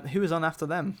 So who was on after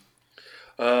them?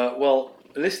 Well,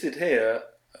 listed here.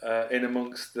 In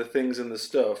amongst the things and the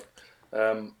stuff,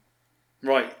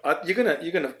 right?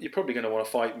 You're probably gonna want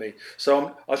to fight me.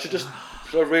 So should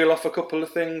I reel off a couple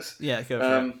of things? Yeah, go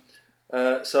for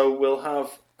it. So we'll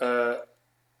have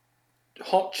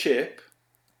Hot Chip.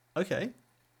 Okay.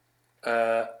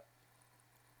 And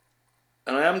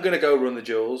I am gonna go Run the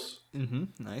Jewels.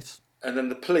 Mm-hmm. Nice. And then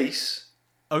the Police.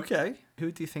 Okay.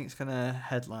 Who do you think is gonna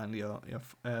headline your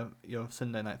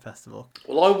Sunday night festival?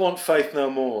 Well, I want Faith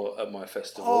No More at my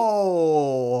festival.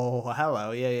 Oh,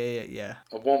 hello. Yeah.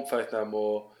 I want Faith No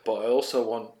More, but I also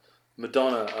want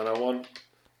Madonna, and I want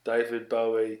David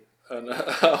Bowie, and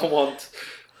I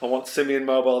want Simian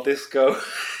Mobile Disco.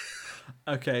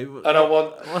 Okay. And I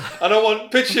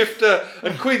want Pitch Shifter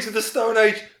and Queens of the Stone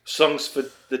Age, songs for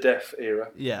the deaf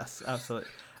era. Yes, absolutely.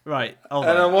 Right.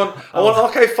 And I want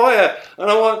Arcade Fire,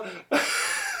 and I want.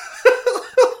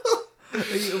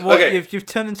 Okay. You've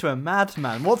turned into a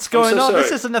madman. What's going on? Sorry.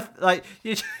 This isn't like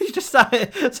you just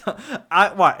started.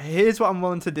 Right. Here's what I'm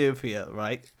willing to do for you.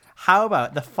 Right. How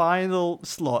about the final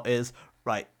slot is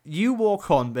right? You walk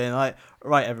on, being like,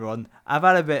 right, everyone. I've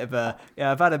had a bit of a.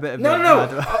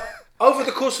 No. Over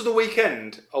the course of the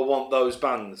weekend, I want those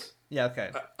bands. Yeah. Okay.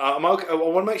 I'm okay. I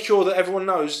want to make sure that everyone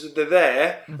knows that they're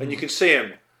there, and you can see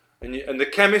them. And the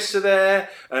Chemists are there,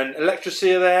 and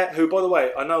Electricity are there, who, by the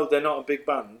way, I know they're not a big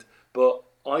band, but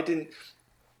I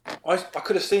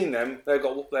could have seen them. They've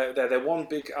got their one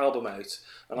big album out,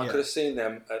 and I could have seen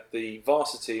them at the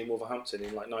Varsity in Wolverhampton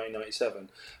in like 1997.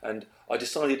 And I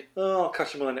decided, I'll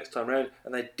catch them on the next time round,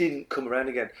 and they didn't come around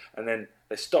again. And then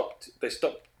they stopped. They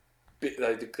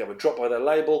were dropped by their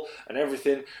label and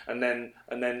everything. And then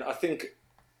I think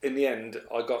in the end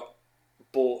I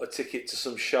bought a ticket to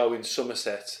some show in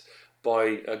Somerset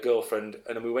by a girlfriend,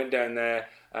 and then we went down there,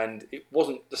 and it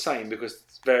wasn't the same because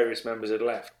various members had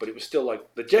left, but it was still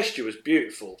like the gesture was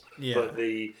beautiful. Yeah.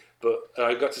 But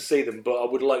I got to see them, but I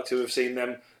would like to have seen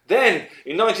them then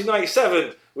in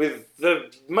 1997 with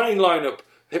the main lineup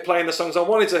playing the songs I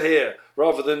wanted to hear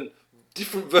rather than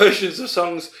different versions of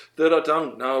songs that I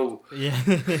don't know. Yeah.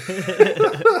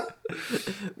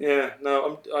 Yeah.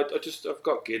 No, I've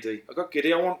got giddy.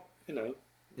 I want,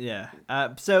 Yeah.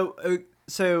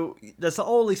 So there's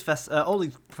all these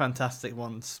fantastic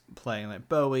ones playing, like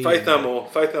Bowie. Faith No More.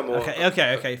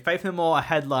 Okay. Faith No More are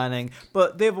headlining,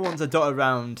 but the other ones are dotted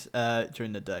around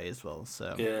during the day as well.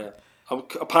 So yeah,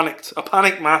 I panicked,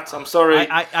 Matt. I'm sorry.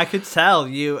 I could tell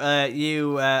you.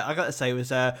 I got to say, it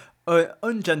was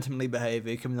ungentlemanly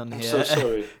behaviour coming on here. I'm so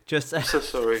sorry. I'm so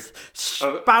sorry.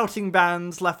 Spouting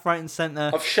bands left, right, and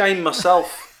centre. I've shamed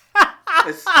myself.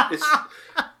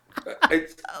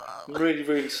 It's really,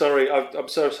 really sorry. I'm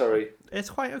so sorry.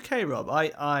 It's quite okay, Rob.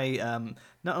 I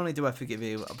not only do I forgive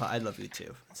you, but I love you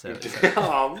too. So.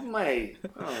 Oh, mate.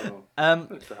 Oh,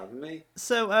 thanks for having me.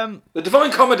 So the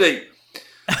Divine Comedy.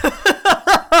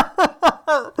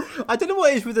 I don't know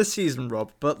what it is with this season,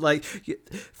 Rob, but like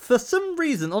for some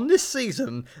reason on this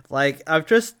season, like I've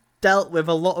just dealt with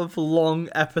a lot of long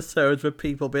episodes with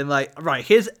people being like, right,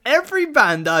 here's every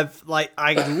band I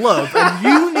love, and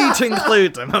you need to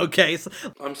include them, okay? So,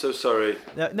 I'm so sorry.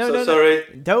 No. Sorry.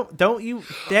 Don't you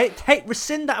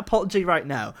rescind that apology right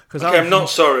now? Because I'm not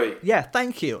sorry. Yeah,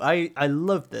 thank you. I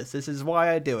love this. This is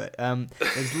why I do it.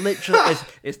 It's literally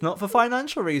it's not for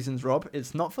financial reasons, Rob.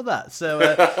 It's not for that. So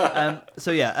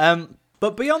yeah.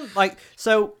 But beyond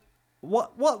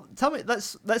what? Tell me.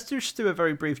 Let's just do a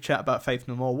very brief chat about Faith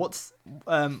No More.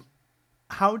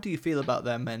 How do you feel about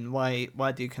them, and why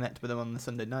do you connect with them on the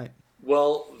Sunday night?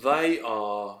 Well, they're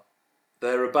a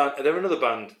band. They're another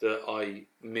band that I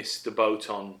missed the boat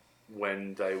on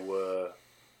when they were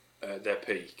at their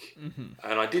peak,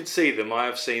 and I did see them. I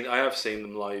have seen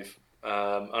them live,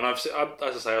 and as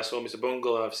I say, I saw Mr.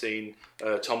 Bungle, and I've seen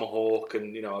Tomahawk,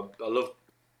 and I love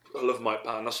Mike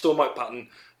Patton. I saw Mike Patton.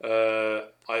 I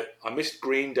missed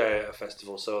Green Day at a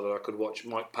festival so that I could watch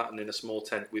Mike Patton in a small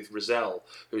tent with Rozelle,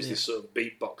 who's this sort of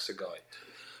beatboxer guy.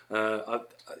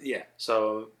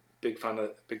 So big fan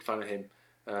of him.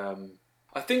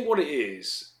 I think what it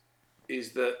is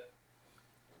that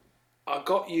I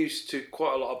got used to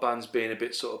quite a lot of bands being a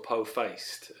bit sort of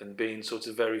po-faced and being sort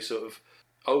of very sort of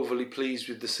overly pleased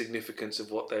with the significance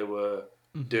of what they were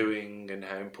doing and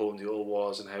how important it all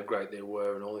was and how great they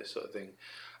were and all this sort of thing.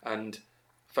 And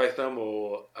Faith No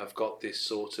More have got this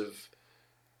sort of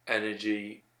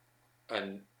energy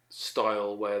and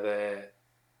style where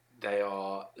they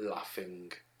are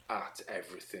laughing at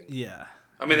everything. Yeah.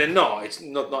 I mean, they're not. It's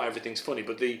not everything's funny,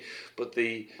 but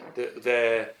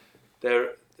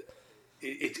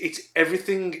it's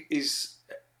everything is.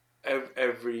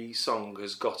 Every song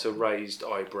has got a raised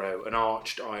eyebrow, an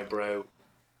arched eyebrow,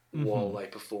 while they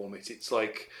perform it. It's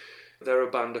like they're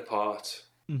a band apart.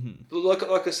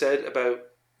 Like I said about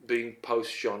being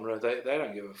post genre, they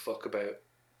don't give a fuck about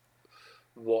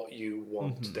what you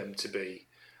want them to be,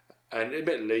 and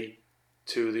admittedly,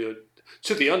 to the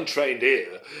untrained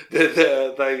ear,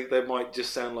 they might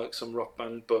just sound like some rock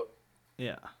band, but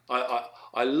yeah,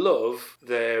 I love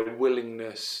their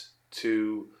willingness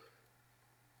to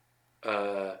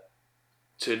not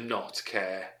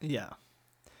care. Yeah.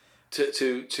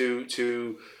 To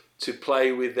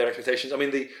play with their expectations. I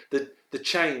mean, the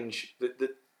change,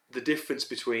 the difference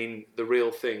between The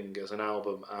Real Thing as an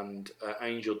album and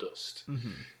Angel Dust.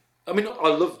 I mean, I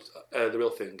loved The Real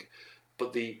Thing,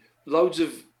 but the loads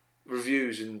of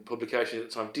reviews and publications at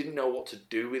the time didn't know what to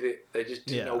do with it. They just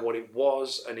didn't know what it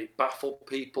was, and it baffled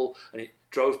people, and it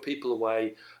drove people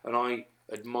away. And I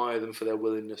admire them for their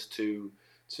willingness to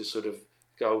sort of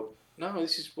go, no,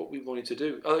 this is what we wanted to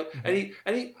do.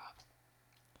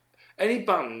 Any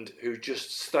band who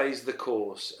just stays the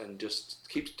course and just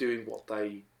keeps doing what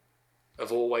they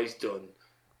have always done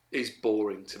is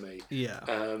boring to me. Yeah.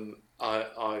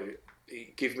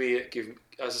 Give me a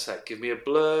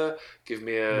Blur, give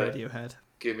me a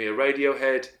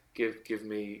Radiohead, give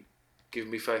me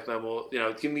Faith No More.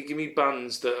 Give me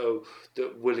bands that are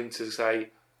willing to say,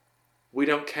 we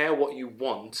don't care what you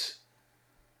want.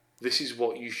 This is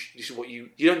what you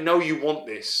don't know you want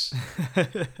this,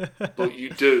 but you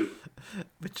do.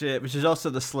 Which is also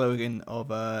the slogan of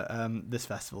this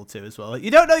festival too, as well.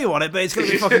 You don't know you want it, but it's going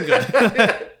to be fucking good.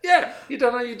 Yeah, you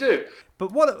don't know you do.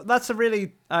 But that's a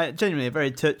really, genuinely a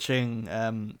very touching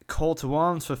call to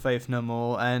arms for Faith No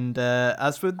More, and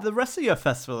as with the rest of your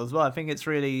festival as well, I think it's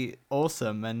really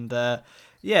awesome. And I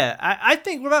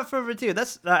think without further ado,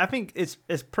 I think it's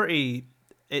pretty.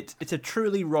 It's a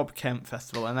truly Rob Kemp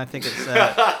festival, and I think it's.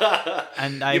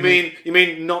 You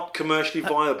mean not commercially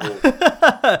viable?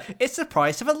 It's the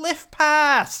price of a lift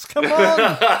pass. Come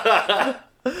on.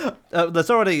 There's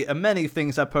already many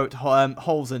things I poked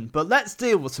holes in, but let's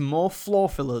deal with some more floor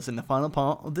fillers in the final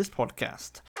part of this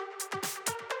podcast.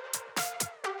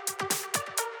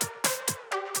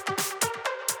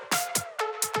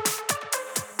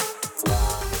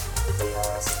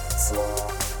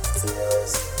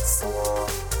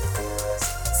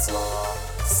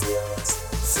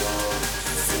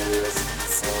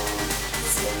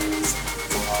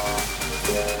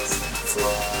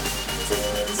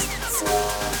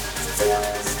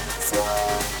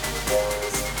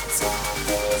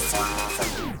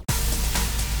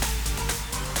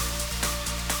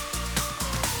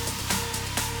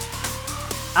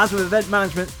 As with event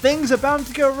management, things are bound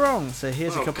to go wrong. So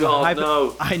here's a couple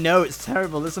of I know, it's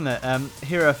terrible, isn't it?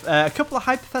 Here are a couple of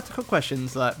hypothetical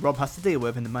questions that Rob has to deal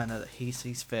with in the manner that he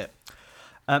sees fit.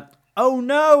 Oh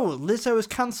no, Lizzo was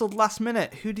cancelled last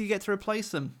minute. Who do you get to replace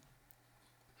them?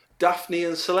 Daphne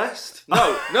and Celeste?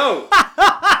 No.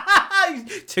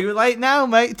 Too late now,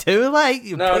 mate. Too late.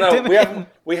 No.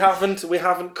 We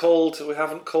haven't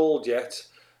called yet.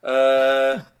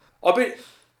 I've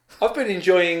been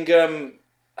enjoying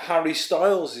Harry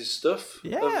Styles' stuff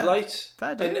of late,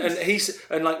 and he's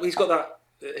got that.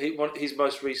 His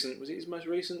most recent was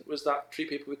that Treat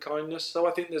People with Kindness. So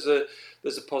I think there's a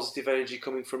positive energy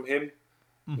coming from him.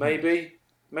 Mm-hmm.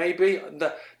 Maybe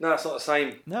no, that's not the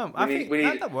same. No, I think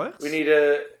that works.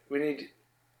 It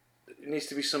needs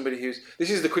to be somebody who's. This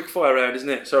is the quick fire round, isn't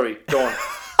it? Sorry, go on.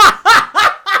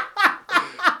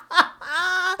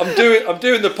 I'm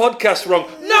doing the podcast wrong.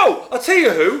 No, I'll tell you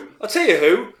who.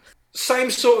 Same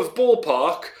sort of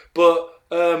ballpark, but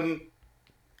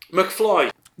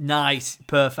McFly. Nice,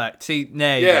 perfect. See,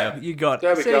 there you go. You got it.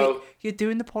 There we go. You're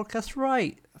doing the podcast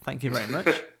right. Thank you very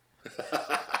much.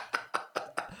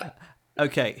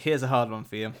 Okay, here's a hard one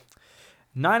for you.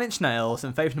 Nine Inch Nails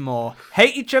and Faith No More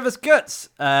hate each other's guts.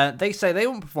 They say they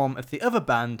won't perform if the other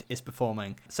band is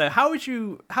performing. So how would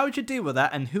you deal with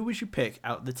that, and who would you pick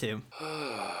out of the two?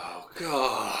 Oh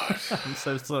God! I'm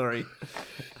so sorry.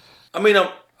 I mean,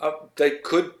 they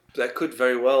could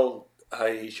very well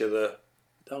hate each other.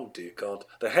 Oh dear God!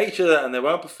 They hate each other and they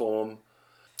won't perform.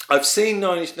 I've seen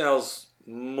Nine Inch Nails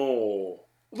more.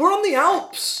 We're on the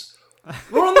Alps.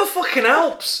 We're on the fucking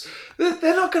Alps.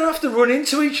 They're not going to have to run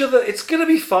into each other. It's going to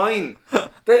be fine.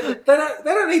 They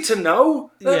don't need to know.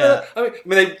 Yeah. I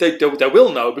mean, they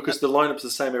will know because the lineup's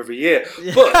the same every year.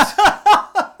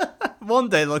 But one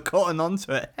day they're cotton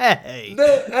onto it. Hey,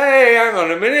 hang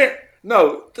on a minute.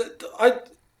 No,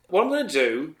 what I'm going to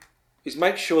do is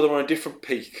make sure they're on a different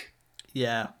peak.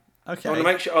 Yeah. Okay. I want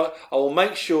to make sure. I will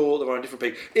make sure they're on a different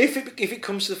peak. If it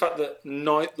comes to the fact that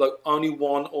only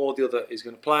one or the other is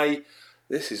going to play,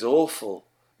 this is awful.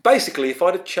 Basically, if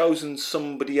I'd have chosen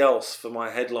somebody else for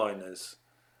my headliners,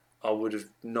 I would have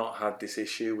not had this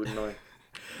issue, wouldn't I?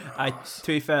 To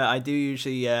be fair, I do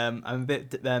usually. I'm a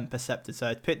bit perceptive, so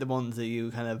I'd pick the ones that you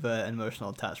kind of an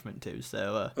emotional attachment to.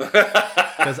 So,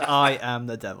 because I am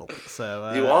the devil.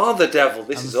 So you are the devil.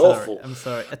 This is sorry, awful. I'm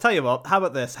sorry. I tell you what. How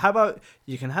about this? How about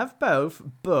you can have both,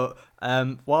 but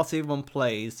whilst everyone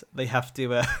plays, they have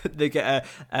to. They get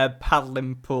a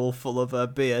paddling pool full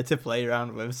of beer to play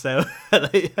around with. So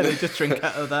they just drink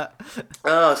out of that.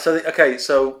 So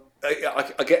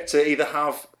I get to either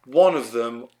have one of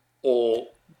them or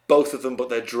both of them, but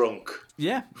they're drunk.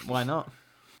 Yeah, why not?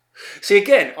 See,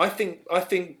 again, I think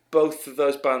both of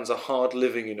those bands are hard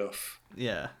living enough.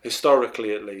 Yeah,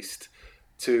 historically at least,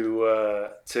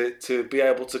 to be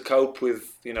able to cope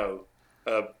with a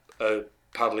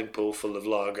paddling pool full of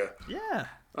lager. Yeah,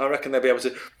 I reckon they'll be able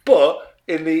to. But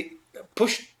in the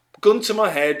push gun to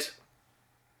my head,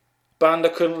 band I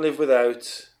couldn't live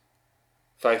without,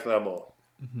 Faith No More.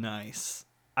 Nice.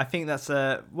 I think that's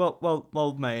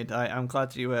well made. I'm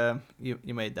glad you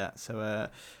made that. So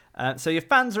your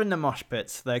fans are in the mosh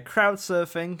pits. They're crowd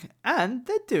surfing and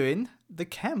they're doing the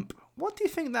Kemp. What do you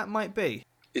think that might be?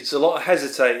 It's a lot of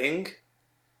hesitating.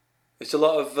 It's a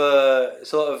lot of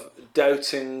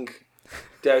doubting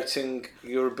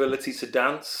your ability to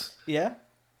dance. Yeah.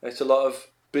 It's a lot of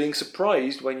being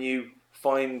surprised when you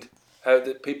find out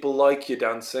that people like your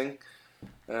dancing.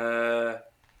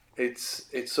 It's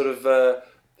sort of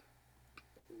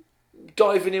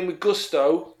diving in with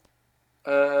gusto.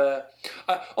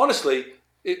 Honestly,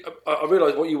 I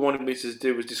realised what you wanted me to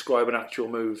do was describe an actual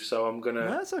move, so I'm gonna.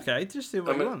 No, that's okay. Just do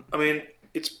what you want. I mean,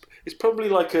 it's probably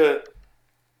like a.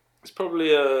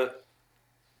 Hang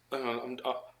on,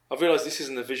 I've realised this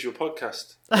isn't a visual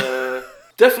podcast.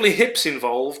 Definitely hips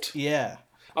involved. Yeah.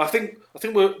 I think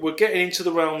we're getting into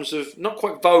the realms of not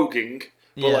quite voguing,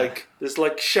 but there's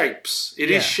shapes.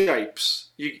 It is shapes.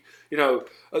 You know,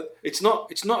 it's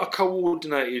not a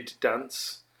coordinated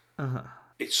dance. Uh-huh.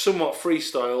 It's somewhat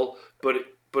freestyle, but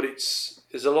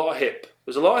there's a lot of hip.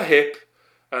 There's a lot of hip,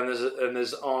 and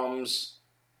there's arms.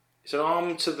 It's an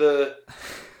arm to the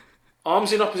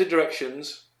arms in opposite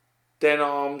directions, then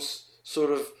arms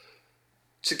sort of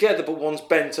together, but one's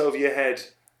bent over your head,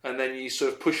 and then you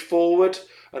sort of push forward,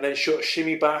 and then sort of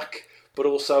shimmy back, but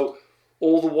also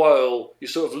all the while you're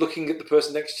sort of looking at the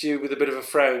person next to you with a bit of a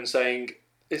frown, saying,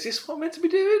 "Is this what I'm meant to be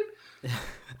doing?"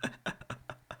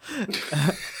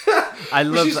 I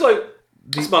love Which is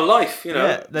it's my life, you know.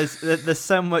 Yeah, there's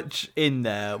so much in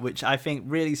there which I think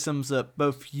really sums up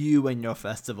both you and your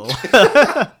festival.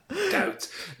 Doubt,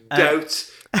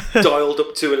 dialed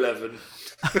up to 11.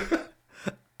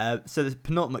 So the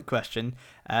penultimate question: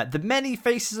 the many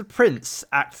faces of Prince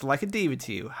act like a diva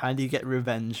to you. How do you get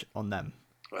revenge on them?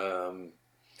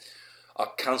 I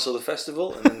cancel the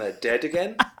festival and then they're dead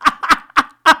again.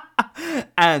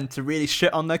 And to really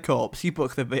shit on their corpse, you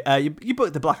book the you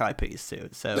book the Black Eyed Peas too.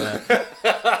 So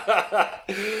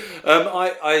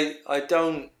I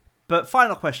don't. But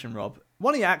final question, Rob: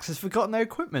 One of your acts has forgotten their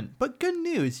equipment, but good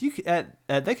news, they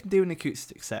can do an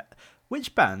acoustic set.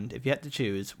 Which band, if you had to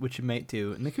choose, would you make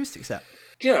do an acoustic set?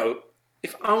 You know,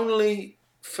 if only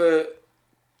for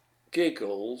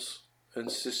giggles and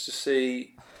just to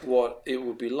see what it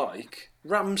would be like,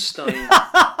 Rammstein.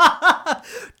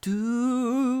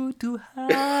 Du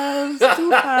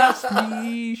hast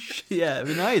mich. Yeah, it'd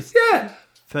be nice. Yeah.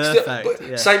 Perfect.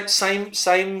 Yeah.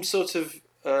 Same sort of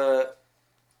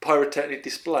pyrotechnic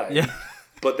display. Yeah.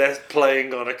 But they're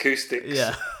playing on acoustics.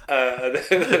 Yeah. And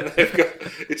then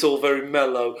it's all very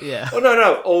mellow. Yeah. Oh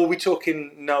no! Or are we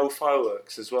talking no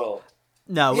fireworks as well?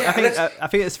 No, Yeah, I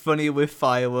think it's funny with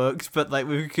fireworks, but like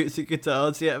with acoustic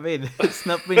guitars, yeah, I mean, it's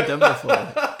not been done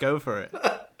before. Go for it.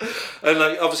 And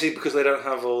like obviously because they don't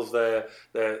have all of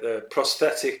their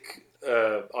prosthetic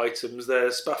items,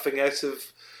 they're spaffing out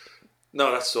of. No,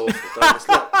 that's awful. Let's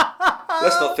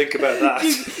not think about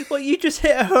that. You just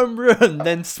hit a home run,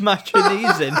 then smash your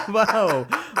knees in. Wow,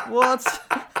 what?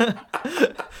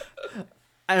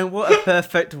 And what a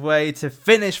perfect way to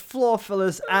finish Floor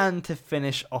Fillers and to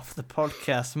finish off the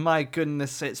podcast. My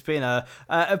goodness, it's been a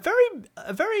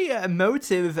very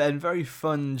emotive and very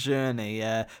fun journey.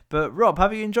 But Rob,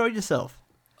 have you enjoyed yourself?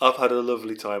 I've had a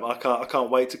lovely time. I can't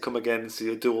wait to come again and see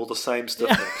you do all the same stuff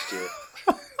next year.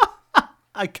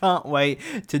 I can't wait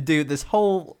to do this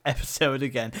whole episode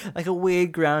again, like a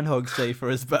weird Groundhog's Day for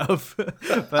us both.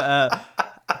 but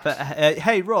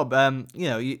hey, Rob,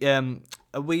 we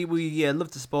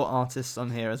love to support artists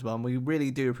on here as well, and we really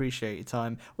do appreciate your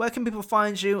time. Where can people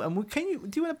find you? And do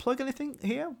you want to plug anything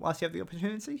here whilst you have the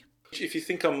opportunity? If you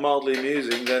think I'm mildly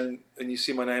amusing, then and you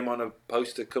see my name on a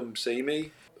poster, come see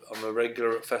me. I'm a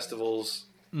regular at festivals.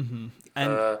 Mm-hmm.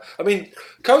 And I mean,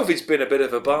 COVID's been a bit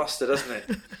of a bastard, hasn't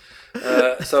it?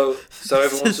 So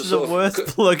everyone's this is the worst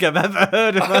plug I've ever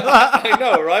heard of. I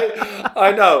know, right?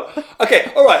 I know.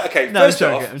 Okay, all right. Okay. No, First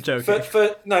I'm joking.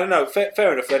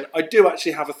 Fair enough. Then I do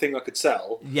actually have a thing I could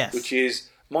sell. Yes. Which is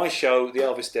my show, The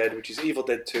Elvis Dead, which is Evil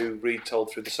Dead 2,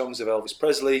 retold through the songs of Elvis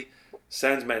Presley.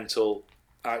 Sounds mental.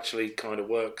 Actually, kind of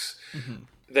works. Mm-hmm.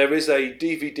 There is a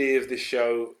DVD of this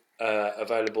show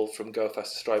available from Go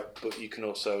Faster Stripe, but you can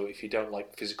also, if you don't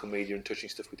like physical media and touching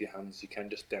stuff with your hands, you can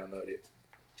just download it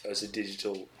as a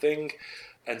digital thing.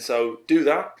 And so do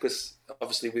that, because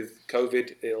obviously with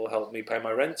COVID it'll help me pay my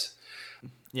rent.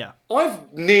 Yeah.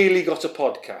 I've nearly got a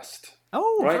podcast.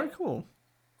 Oh, right? Very cool.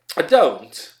 I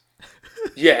don't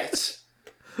yet,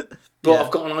 but Yeah.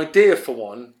 I've got an idea for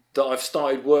one that I've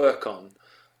started work on.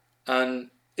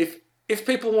 And if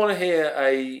people want to hear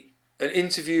an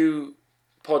interview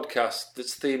podcast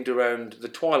that's themed around the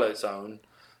Twilight Zone,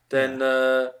 then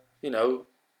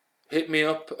hit me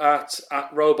up at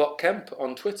Robot Kemp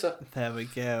on Twitter. There we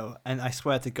go. And I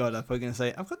swear to God, I thought you were going to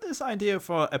say, I've got this idea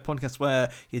for a podcast where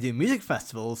you do music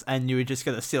festivals, and you were just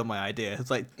going to steal my idea.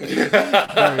 It's like,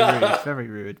 very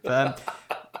rude. But,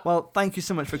 well, thank you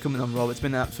so much for coming on, Rob. It's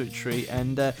been an absolute treat.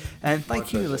 And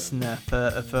thank you, listener,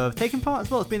 for taking part as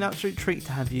well. It's been an absolute treat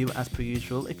to have you, as per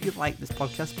usual. If you like this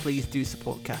podcast, please do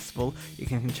support Castable. You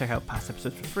can check out past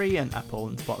episodes for free on Apple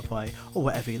and Spotify, or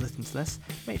wherever you listen to this.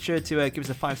 Make sure to give us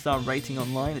a 5-star rating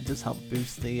online. It does help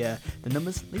boost the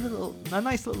numbers. Leave a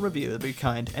nice little review, that'd be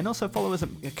kind. And also follow us at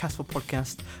Castable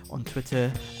Podcast on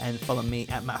Twitter, and follow me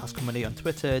at Madhouse Comedy on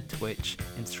Twitter, Twitch,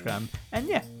 Instagram, and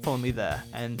yeah, follow me there.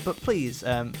 But please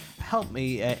help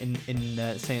me in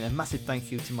saying a massive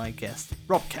thank you to my guest,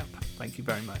 Rob Kemp. Thank you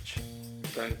very much.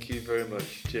 Thank you very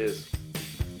much. Cheers.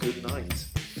 Good night.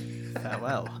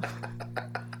 Farewell.